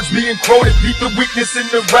 Wise words being quoted. Beat the weakness in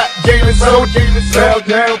the rap game and so fell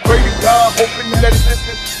down, pray to God, hoping that it's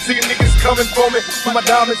listening. Seeing niggas coming for me, for my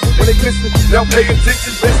diamonds when they glisten. They'll pay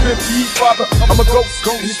attention, listen to me, father. I'm a ghost,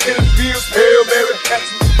 in the killing fields, Hail Mary, catch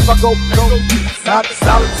me. If I go, not the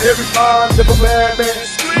solitary mind of a madman.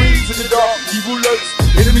 Screams in the dark, evil lurks,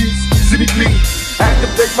 enemies, see me bleed.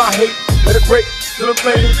 Activate my hate, let it break till I'm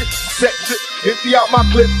flame. Set trip, empty out my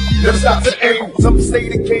clip, never stop to aim. Some say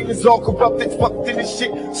the game is all corrupted, fucked in this shit.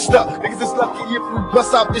 Stuck, niggas is lucky if we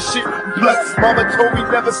bust out this shit. Plus, mama told me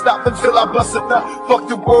never stop until I bust it up. Fuck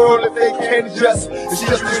the world if they can't adjust. It's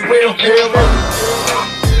just as real, hell.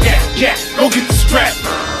 Yeah, go get the strap.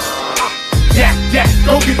 Yeah,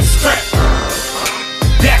 go get the strap.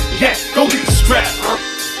 Yeah, go get the strap.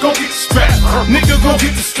 Go get the strap. Nigga, go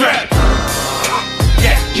get the strap.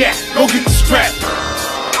 Yeah, go get the strap.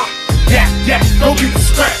 Yeah, go get the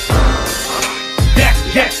strap.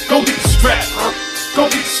 Yeah, go get the strap. Go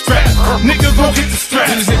get the strap. Nigga, go get the strap.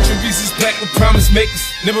 Reese's back with promise makers.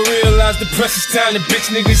 Never realized the precious time that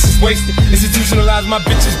bitch niggas is wasted. Institutionalized my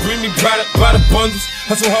bitches, bring me product by the bundles.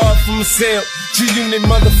 Hustle hard for my sale. G-Unit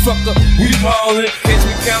motherfucker, we ballin'. Catch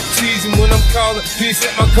me count cheese and when I'm callin', please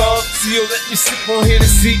set my call. CEO let me sip on here to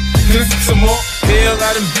see. Can I sip some more? Hell,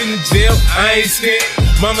 I done been in jail, I ain't scared.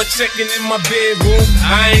 Mama checking in my bedroom,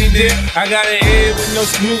 I ain't there. I got an head with no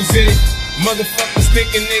screws in it. Motherfuckers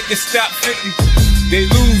thinking they can stop 50. They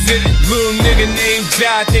lose it. Little nigga named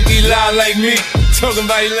Jai think he lie like me. Talking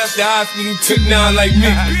about he left the hospital, took 9 like me.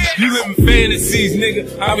 You living fantasies, nigga.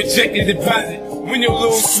 I reject the deposit. When your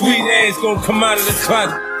little sweet ass gon' come out of the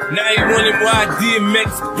closet. Now you wondering why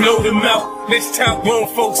DMX blow them out. Next time grown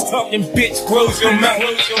folks talking, bitch, close your mouth.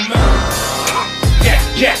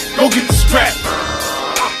 Yeah, go get the strap.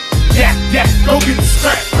 Yeah, go get the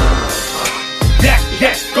strap.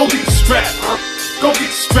 Yeah, go get the strap. Go get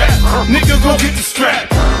the strap. Nigga, go get the strap.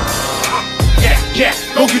 Yeah,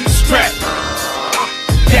 go get the strap.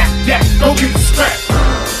 Yeah, go get the strap.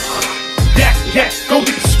 Yeah, go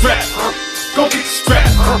get the strap. Go get the strap.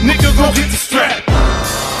 Nigga, go get the strap.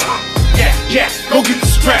 Yeah, go get the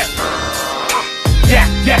strap. Yeah,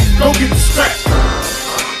 go get the strap.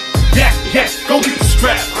 Yeah, go get the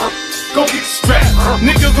strap. Go get the strap.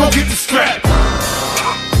 Nigga, go get the strap.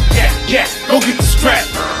 Yeah, go get the strap.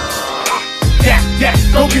 Yeah,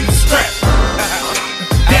 go get the strap.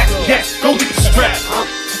 Yeah, go get the strap.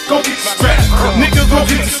 Go get the strap. Nigga, go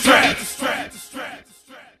get the strap.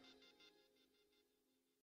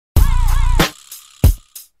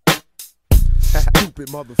 Stupid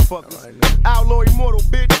motherfuckers. Outlaw immortal,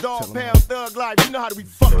 bitch, dog, pound, thug life. You know how we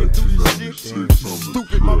fucking do this shit.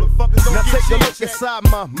 Stupid motherfuckers. Don't now take a look inside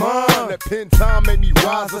my mind. That pen time made me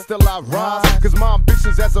rise, and still I rise. Cause my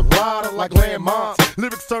ambitions as a rider like landmines.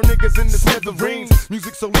 Lyrics turn niggas into smithereens.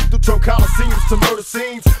 Music so lethal, throw coliseums to murder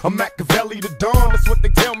scenes. I'm Machiavelli the Dawn, that's what they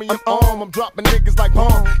tell me I'm on. I'm dropping niggas like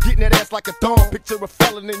bomb, getting that ass like a thong. Picture a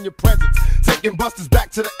felon in your presence, taking busters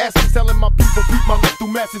back to the essence. Telling my people, peep my lethal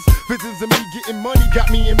message. Visions of me getting money got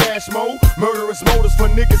me in mash mode. Murderous motives for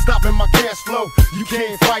niggas stopping my cash flow. You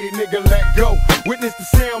can't fight it, nigga, let go. Witness the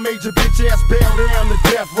sound, made your bitch ass bail down to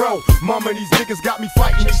death row. Mama, these niggas got me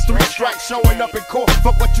fighting these street strikes, showing up in court.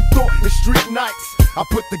 Fuck what you thought, it's street nights. I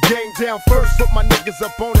put the game down first, put my niggas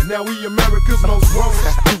up on it. Now we America's most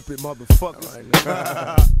wanted. Stupid motherfuckers.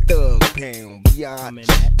 Thug pound,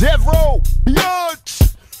 biatch. Death row,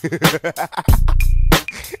 biatch.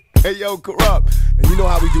 Hey yo, Corrupt. And you know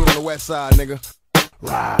how we do it on the west side, nigga.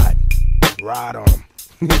 Ride on them.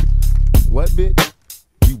 What, bitch?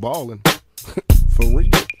 You ballin'. For real?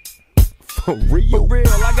 For real? For real,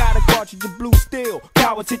 I got a cartridge of blue steel.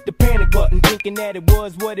 Cowards hit the panic button, thinking that it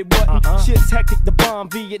was what it wasn't. Shit's hectic, the bomb,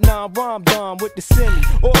 Vietnam, rom dom with the semi.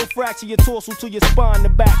 Auto fracture your torso to your spine, the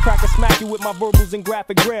back cracker smack you with my verbals and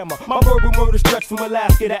graphic grammar. My verbal murder stretch from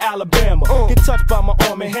Alaska to Alabama. Get touched by my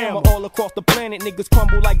arm and hammer. All across the planet, niggas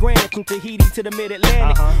crumble like granite from Tahiti to the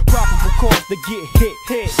mid-Atlantic. Probable cause to get hit.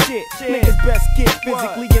 Shit. Niggas best get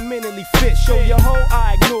physically and mentally fit. Show your hoe,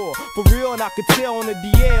 I ignore. For real, and I could tell on the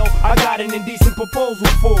DL, I got an indecent proposal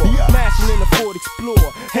for mashing in the Ford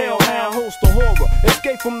Explorer. Hellhound host of horror.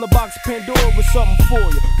 Escape from the box of Pandora with something for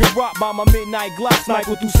you. Get rocked by my midnight Glock.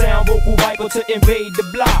 Sniper through sound, vocal viper to invade the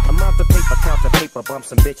block. I'm out the paper, count the paper, bump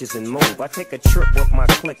some bitches and move. I take a trip with my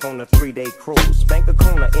clique on a 3-day cruise. Bank a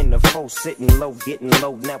corner in the foe, sitting low, getting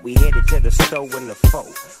low. Now we headed to the stove in the foe.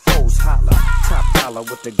 Hoes holla, top dollar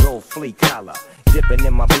with the gold flea collar. Dipping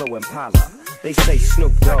in my blue Impala. They say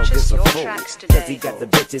Snoop Dogg is a fool, cause he got the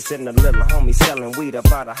bitches and the little homie selling weed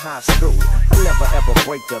up out of high school. I never ever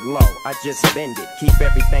break the law, I just bend it. Keep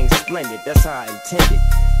everything splendid, that's how I intended.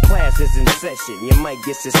 Class is in session, you might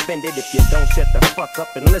get suspended if you don't shut the fuck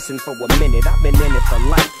up and listen for a minute. I've been in it for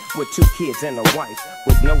life, with 2 kids and a wife.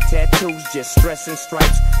 With no tattoos, just stress and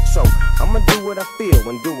stripes. So, I'ma do what I feel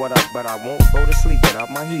and do what but I won't go to sleep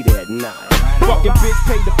without my heater at night. Fucking bitch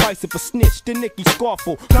paid the price of a snitch, the Nicky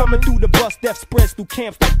Scarful. Coming through the bus, death spreads through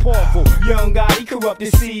camps like Paulful. Young guy, he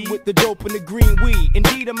corrupted seed with the dope and the green weed.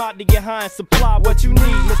 Indeed, I'm out to get high and supply what you need,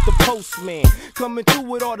 Mr. Postman. Coming through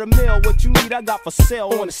with all the mail, what you need I got for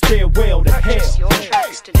sale on the stairwell to hell. Your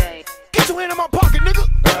tracks today. Get your hand in my pocket, nigga.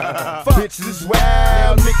 Bitches is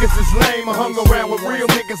wild, niggas is lame. I hung around with real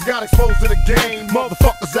niggas, got exposed to the game.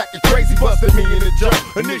 Motherfuckers acting crazy, busted me in the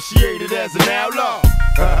jaw. Initiated as an outlaw.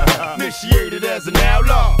 Initiated as an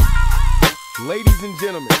outlaw. Ladies and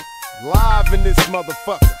gentlemen, live in this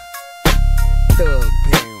motherfucker. Thug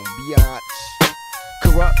pound, biatch.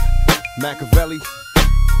 Corrupt, Machiavelli.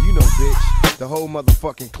 You know, bitch, the whole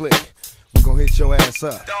motherfucking clique. We gon' hit your ass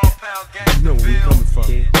up. You know where we coming from.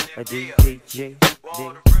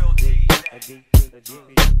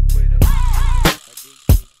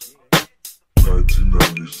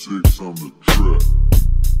 1996 on the trip.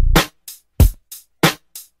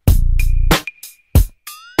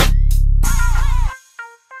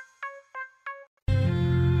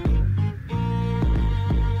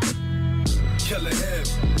 Killer him,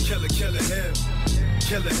 killer him,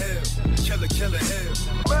 killer him.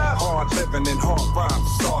 Hard living and hard rhymes,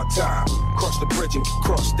 it's hard time. Cross the bridge and get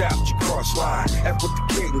crossed out, you cross line. F with the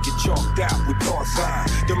king, get chalked out with bar sign.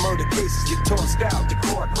 The murder cases get tossed out, the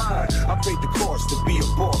court line. I paid the cost to be a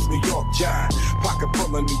boss, New York giant. Pocket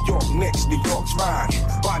full of New York Knicks, New York's mine.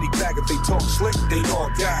 Body bag if they talk slick, they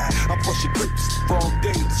all die. I push your grips, wrong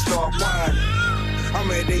day to start wine. I'm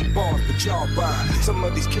at 8 bars, but y'all ride. Some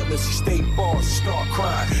of these killers, you stay bars, start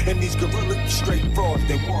crying. And these gorillas be straight frauds,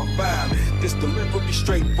 they walk by me. This delivery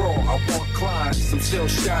straight raw, I want clients. I'm still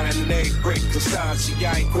shining and they break the sign. See,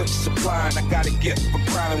 I ain't quit supplying. I gotta get for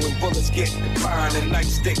grinding when bullets get defined and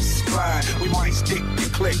nightsticks is flying. We might stick to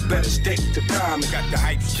click, better stick to time. Got the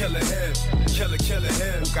hype, killer him, killer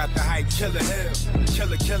him. Got the hype, killer him,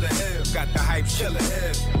 killer him. Got the hype, killer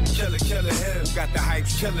him, killer him. Got the hype,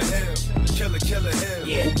 killer him, killer him.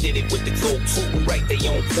 Yeah, who did it with the goats? Who write their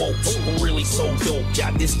own quotes? Who really so dope?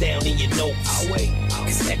 Jot this down in your notes. I'll wait.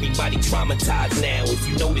 Cause everybody traumatized now. If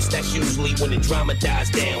you notice, that's usually when the drama dies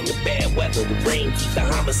down. The bad weather, the rain, keep the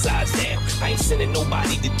homicides down. I ain't sending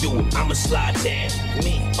nobody to do it, I'ma slide down.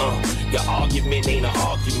 Me, your argument ain't an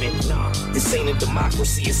argument, nah. This ain't a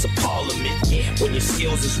democracy, it's a parliament. When your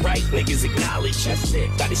skills is right, niggas acknowledge. That's it.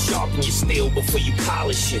 Gotta sharpen your steel before you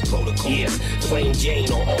polish it. Protocol. Yeah, plain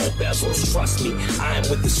Jane on all bezels. Trust me, I am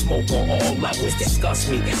with the smoke on all levels. Disgust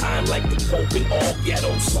me, I am like the Pope in all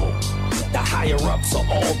ghettos. The higher ups are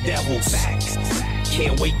all devils. Facts.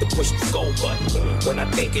 Can't wait to push the go button. When I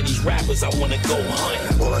think of these rappers, I wanna go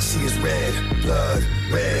hunt. All I see is red, blood,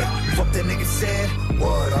 red. Fuck that nigga said,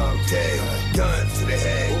 what, I'm dead. Gun to the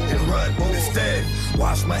head and run instead.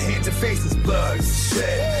 Wash my hands and faces, blood is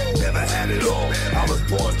shed. Never had it all, I was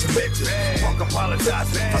born to riches. Fuck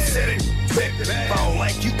apologizing, I said it. If I don't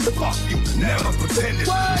like you, fuck you, never pretended.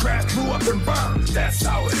 Grass grew up and burned, that's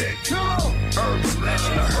how it is. Urban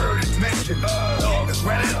legend, I heard it mentioned. Dogs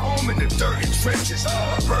ran at home in the dirty trenches.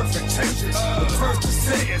 Perfect tensions, the first to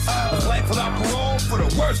say is life without parole for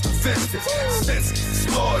the worst offenses. Senses,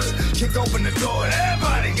 slaughters, kick open the door and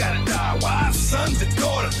everybody gotta die. Wives, sons, and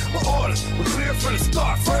daughters, my orders were clear from the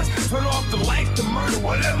start. First, turn off the lights to murder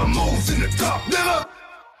whatever moves in the dark. Never.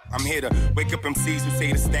 I'm here to wake up MCs who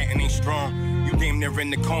say the statin ain't strong. You damn near in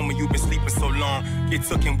the coma, you been sleeping so long. Get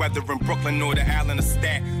took in whether in Brooklyn or the Island of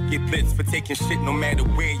Stat. Get blitzed for taking shit no matter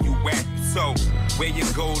where you at. So, where you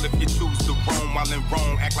go if you choose to roam while in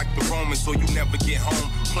Rome? Act like the Romans so you never get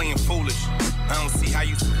home. Playing foolish, I don't see how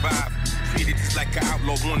you survive. Treated just like an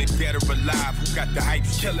outlaw, wanted dead or alive. Who got the hype?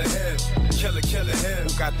 Killer him, killer him.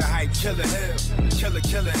 Who got the hype? Killer him,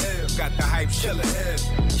 killer him. Got the hype? Killer him,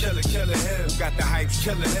 killer him. Who got the hype?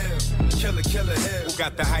 Killer him, killer him. Who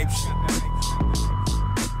got the hype?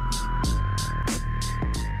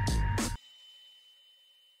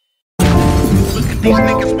 Look at these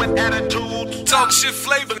niggas with attitudes. Talk shit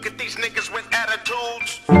flavor. Look at these niggas with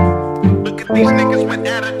attitudes. Look at these niggas with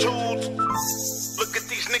attitudes. Look at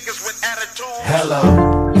these niggas with attitudes.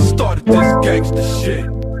 Hello, I started this gangsta shit,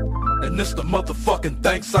 and this the motherfucking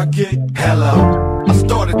thanks I get. Hello, I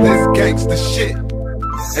started this gangsta shit,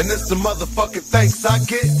 and this the motherfucking thanks I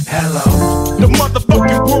get. Hello. The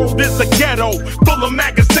motherfucking world is a ghetto, full of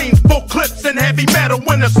magazines, full clips, and heavy metal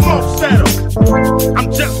when the smoke settles.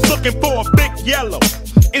 I'm just looking for a big yellow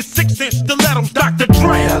in 6-inch stilettos, Dr.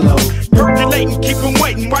 Dre. Hello. Percolating, keep 'em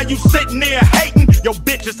waiting while you sitting there hating. Your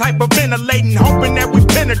bitch is hyperventilating, hoping that we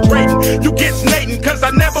penetrating. You get snating, cause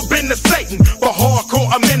I never been to Satan. For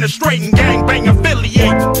hardcore administrating, gangbang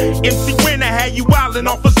affiliating. MC Winner had you wildin'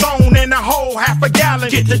 off a zone and a whole half a gallon.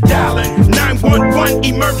 Get to dialing 911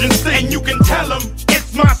 emergency, and you can tell him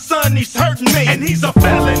it's my son, he's hurting me, and he's a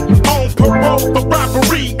felon on parole for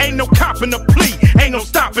robbery. Ain't no copping a plea, ain't no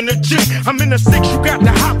stopping a G. I'm in a 6, you got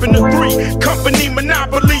to hop in a 3. Company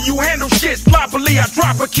monopoly, you handle shit sloppily. I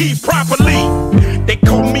drop a key properly. They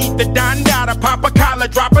call me the Don Dada, pop a collar,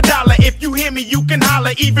 drop a dollar. If you hear me, you can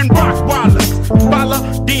holler, even Rockwallers.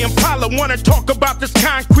 Follow the Impala, wanna talk about this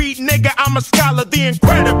concrete nigga? I'm a scholar, the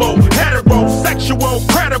incredible, heterosexual,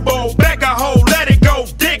 credible, beggar hoe, let it go.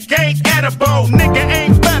 Dick ain't edible, nigga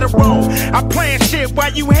ain't federal. I plan shit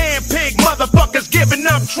while you handpick motherfuckers giving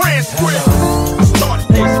up transcript. I started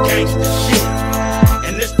this gangsta shit,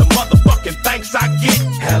 and it's the motherfucking thanks I get.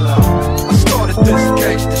 Hello, I started this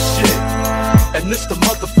gangsta shit, and it's the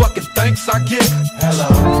motherfucking thanks I get. Hello,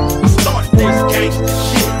 I started this gangsta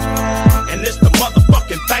shit, and it's the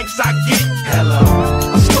motherfucking thanks I get. Hello,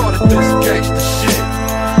 I started this gangsta shit,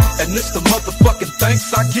 and it's the motherfucking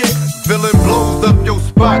thanks I get. Villain blows up your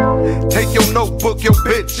spot. Take your notebook, your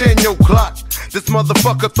bitch, and your clock. This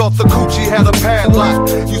motherfucker thought the coochie had a padlock.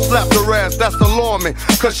 You slapped her ass, that's the law alarming.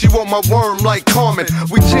 Cause she want my worm like Carmen.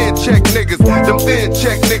 We chin check niggas, them thin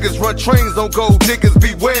check niggas. Run trains on gold diggers,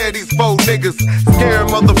 beware these faux niggas. Scaring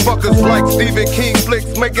motherfuckers like Stephen King flicks.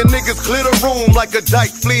 Making niggas clear the room like a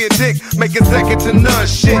dyke fleeing dick. Making second to none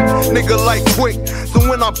shit, nigga like quick. So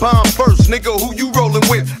when I bomb first, nigga, who you rolling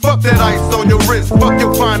with? Fuck that ice on your wrist, fuck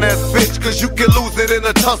your fine ass bitch. Cause you can lose it in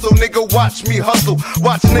a tussle, nigga, watch me hustle.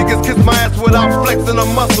 Watch niggas kiss my ass without flexing a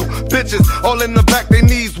muscle. Bitches all in the back, they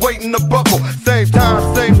knees waiting to buckle. Same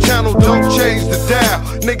time, same channel, don't change the dial.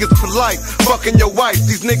 Niggas for life, fucking your wife,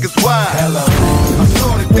 these niggas wild. Hello, I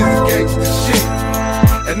started this gangsta shit,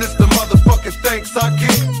 and it's the motherfucking thanks I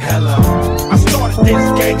get. Hello, I started this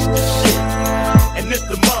gangsta shit, and it's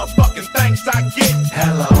the motherfucking thanks I get.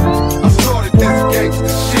 Hello, I started this gangsta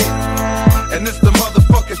shit, and it's the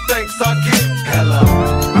motherfucking thanks I get. Hello,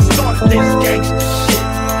 I started this gangsta shit,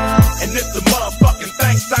 and it's the motherfucking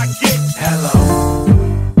thanks I get. Hello.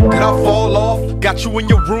 Did I fall off? Got you in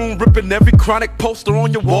your room ripping every chronic poster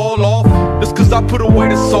on your wall off. Just cause I put away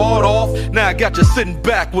the sawed off. Now I got you sitting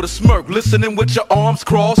back with a smirk, listening with your arms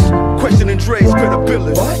crossed, questioning Dre's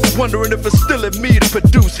credibility. Wondering if it's still in me to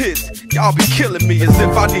produce hits. Y'all be killing me as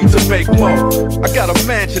if I need to make more. I got a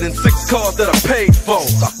mansion and 6 cars that I paid for.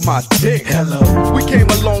 Suck my dick. Hello. We came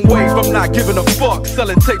a long way from not giving a fuck,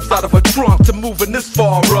 selling tapes out of a trunk to moving this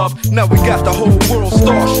far up. Now we got the whole world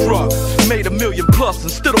starstruck. Made $1 million plus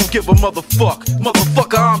and still don't give a motherfuck.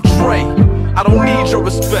 Motherfucker, I'm Dre. I don't need your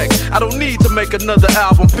respect. I don't need to make another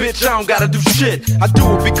album, bitch. I don't gotta do shit. I do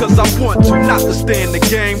it because I want to, not to stay in the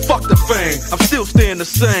game. Fuck the fame, I'm still staying the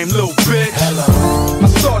same, little bitch. Hello. I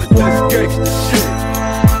started this gangsta shit,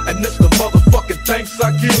 and it's the motherfucking thanks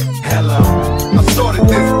I get. Hello. I started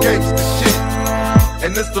this gangsta shit,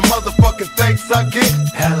 and it's the motherfucking thanks I get.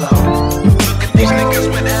 Hello. Look at these niggas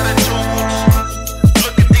with attitudes.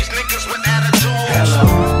 Look at these niggas with attitudes. Hello.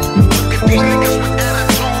 Look at these niggas with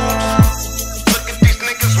attitudes. Look at these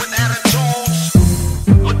niggas with attitudes.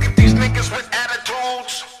 Look at these niggas with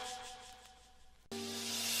attitudes.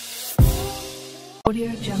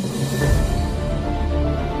 Audio Jungle.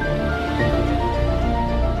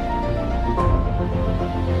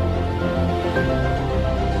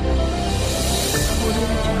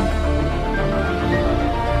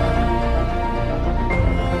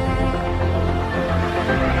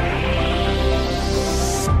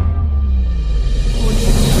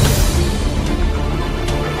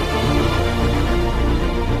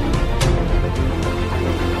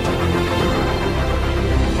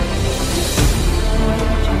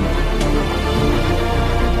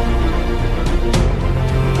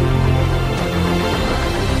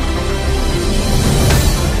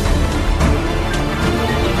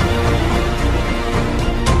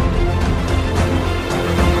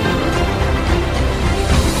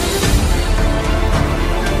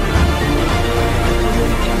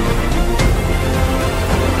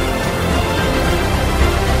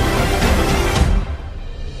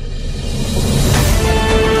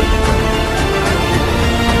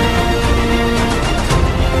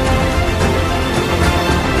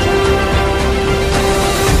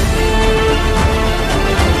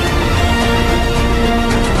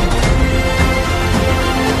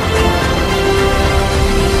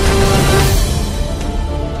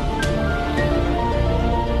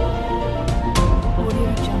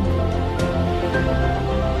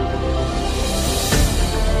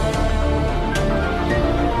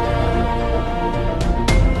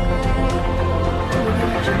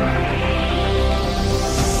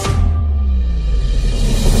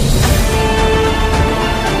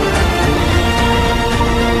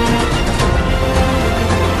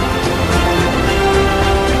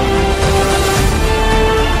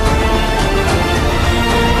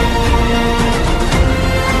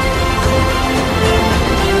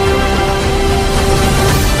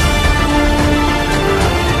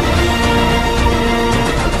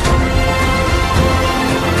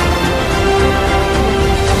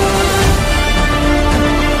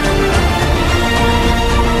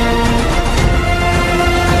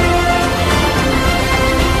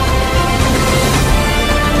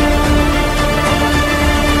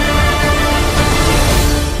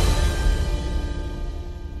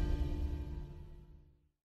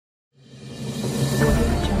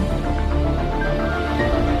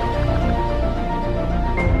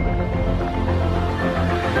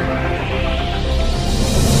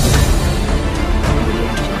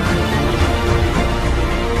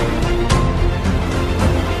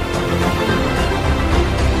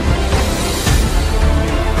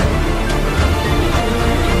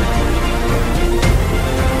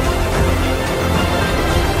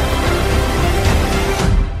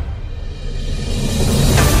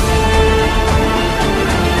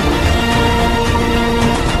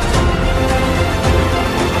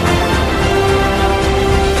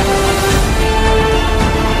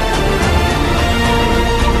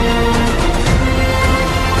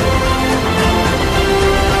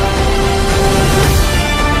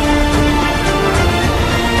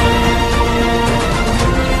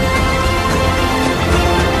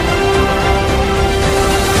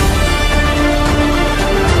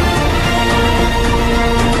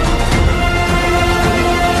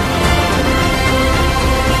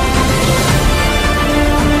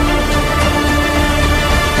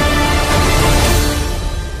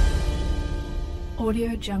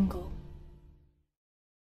 Jungle.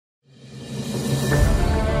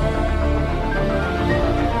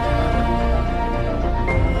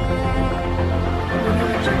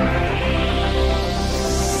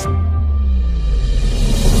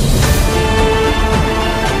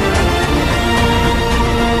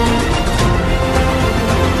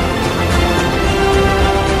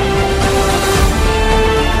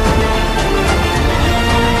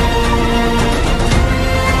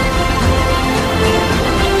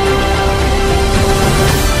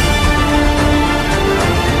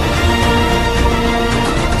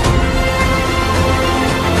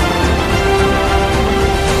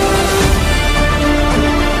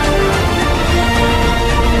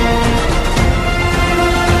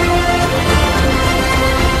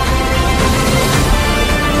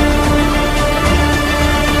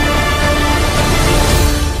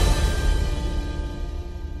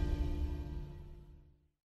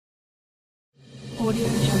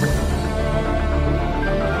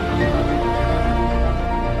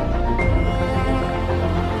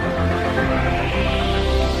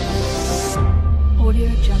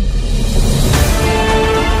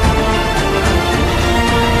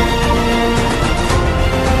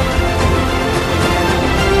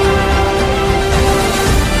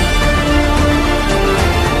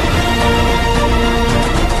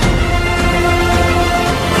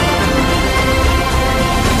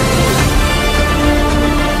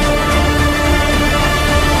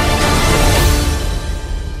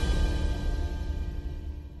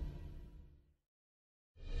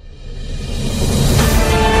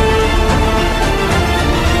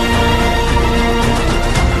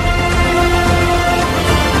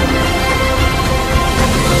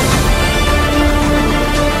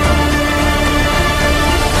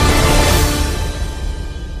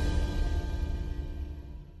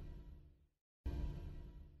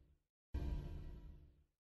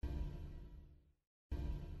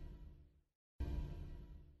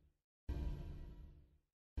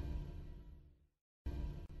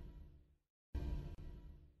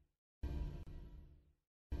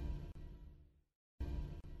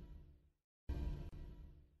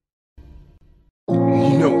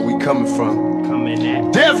 You know where we coming from. Coming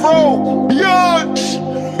at Death Row, Beyond.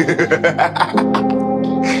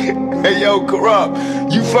 Hey yo, Corrupt,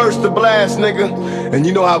 you first to blast, nigga. And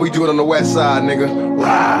you know how we do it on the west side, nigga.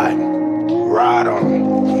 Ride on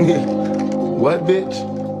 'em. What, bitch?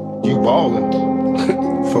 You ballin'?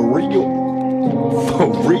 For real? For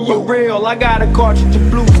real? For real, I got a cartridge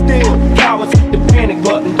of blue steel. Cowards hit the panic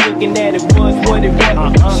button, thinking that it was what it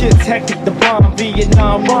wasn't. Shit's hectic, the bomb,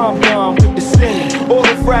 Vietnam rom-com with the sinning.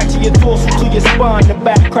 Order fracture your torso to your spine. The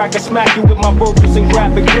back crack, I smack you with my vocals and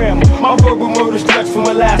graphic grammar. My verbal murder stretch from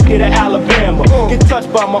Alaska to Alabama. Get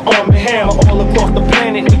touched by my arm and hammer. All across the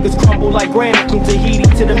planet, niggas crumble like granite. From Tahiti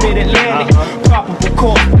to the mid-Atlantic. Probable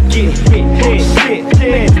cause to get hit, shit.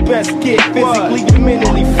 Man's best get physically and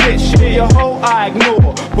mentally fit. Shit, your whole I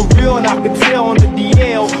ignore. For real, and I can tell on the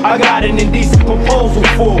DL, I got an indecent proposal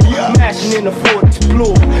for mashing in the fourth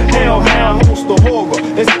floor. Hellhound, host of horror.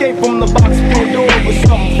 Escape from the box, Pandora with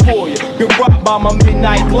something for you. Get rocked by my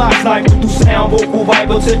midnight clock. Sniper through sound, vocal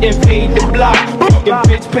viper to invade the block. Fucking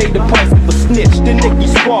bitch paid the price of a snitch. The Nicky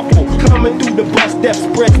Sparkle. Coming through the bus step,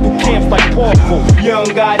 spreads through camps like Paulful. Young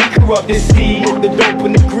guy, he corrupted seed with the dope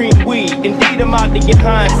and the green weed. Indeed, I'm out to get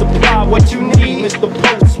high and supply what you need, Mr.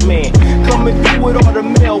 Postman. Coming through with all the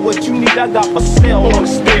mail, what you need, I got for sale on the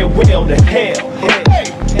stairwell to hell. Hey,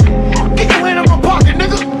 get your hand in my pocket,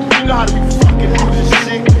 nigga. You know how to be fucking do this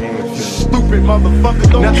shit. Stupid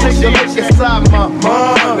motherfucker, don't now take a look inside my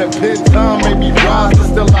mind. That pin time made me rise, but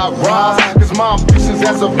still I rise. Cause my ambitions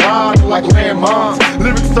as a ride like landmines.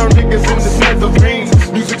 Lyrics turn niggas into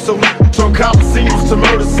smithereens. Music so from Coliseums to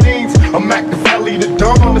murder scenes. I'm Machiavelli the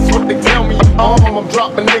dawn, that's what they tell me I'm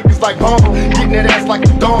dropping niggas like bomb. Getting that ass like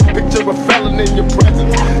a dawn. Picture a felon in your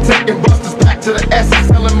presence. Taking busters back to the essence.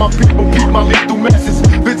 Telling my people, keep my lethal message.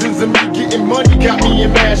 Visions of me getting money got me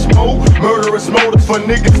in mash mode. Murderous motives for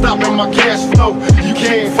niggas stopping my cash flow. You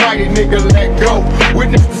can't fight it, nigga, let go.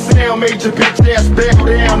 Witness the sound, made your bitch ass bow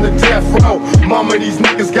down to death row. Mama, these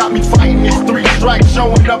niggas got me fighting these 3 strikes.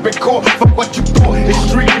 Showing up in court for what you thought is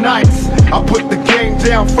street nights. I put the game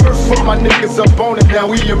down first, put my niggas up on it. Now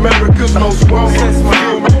we America's most wanted. Since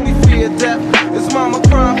my only fear death is mama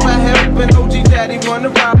crying for help, and OG daddy wanna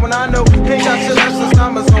ride when I know ain't got your lessons.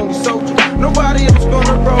 I'm his only soldier. Nobody else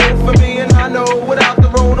gonna roll for me, and I know without the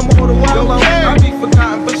road I'm all the while I be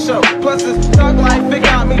forgotten for sure. Plus this thug life, it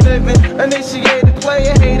got me living. Initiated,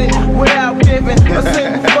 player hated without giving a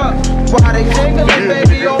single fuck. Why they jingling,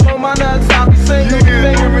 baby, all on my nuts? I'll be singling,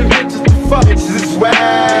 fingering bitches to fuck. Bitches is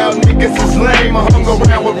wild, niggas is lame. fame. I hung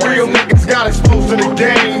around with real niggas, got exposed to the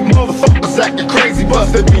game. Motherfuckers acting crazy,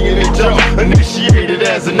 busted me in the jaw. Initiated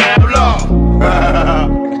as an outlaw.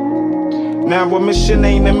 Now a mission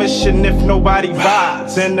ain't a mission if nobody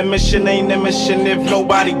vibes. And the mission ain't a mission if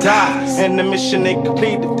nobody dies. And the mission ain't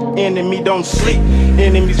completed, enemy don't sleep.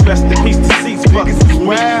 Enemies rest in peace, deceased fuckers is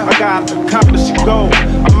me. I gotta accomplish a goal.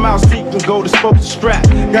 I'm out seeking gold, exposed to strap.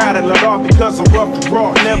 Gotta let off because I'm rough and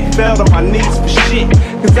raw. Never fell on my knees for shit.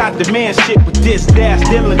 Cause I demand shit with this dash.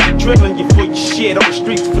 Dealing you, drilling you for your shit. On the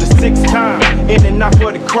streets for the 6th time. In and out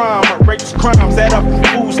for the crime. Outrageous crimes add up in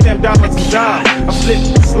food stamp dollars and dimes. I'm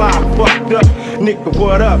slipping and sliding, fucked up. Nigga,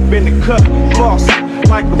 what up? In the cut, lost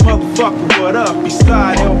like a motherfucker, what up?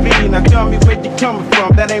 Beside LB, now tell me where you coming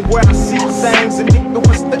from. That ain't where I see things, and nigga,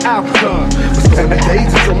 what's the outcome? So many days,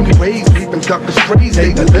 so many ways, we've been ducking strays,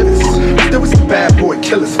 they deliver. There was some bad boy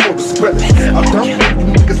killers for the spreaders. I'm done with you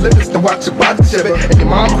niggas living, to watch your body shiver. And your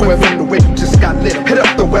mom quit from the way you just got lit. Hit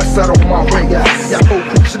up the west side on my way out. Y'all old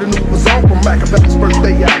crew should've knew it was on from Machiavelli's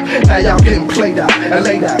birthday out. Now y'all getting played out and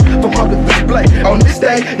laid out for public display. On this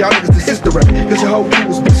day, y'all niggas is history. Cause your whole crew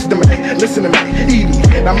was bitches to me. Listen to me, Edie.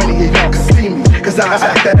 Not many of y'all can see me. Cause I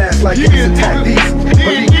attack that ass like niggas attack these.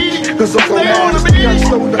 Believe me, cause I'm so mad as the gun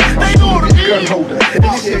slow down. I'm the gun holder.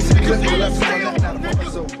 Initiates the clip for left side.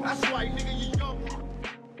 That's right, nigga, you know.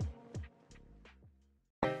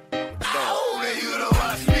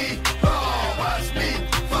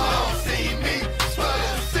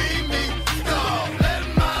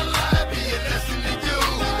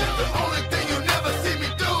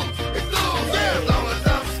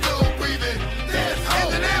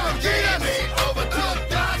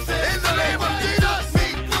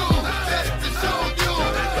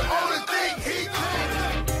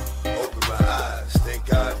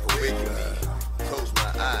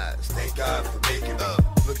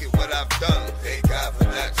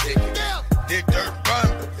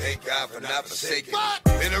 Not forsaken.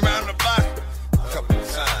 Been around the block a couple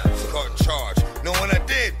of times, caught in charge. Know what I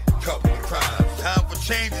did? Couple of crimes. Time for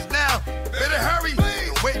changes now. Better hurry.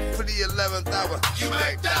 Don't wait for the 11th hour. You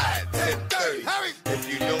might die at 10:30. Hurry. If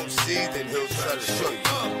you don't see, then he'll try to show you.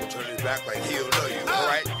 Turn his back like he'll know you.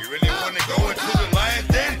 Alright, you really want to go into the lion's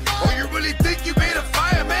den? Or you really think you made a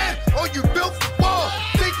fireman? Or you built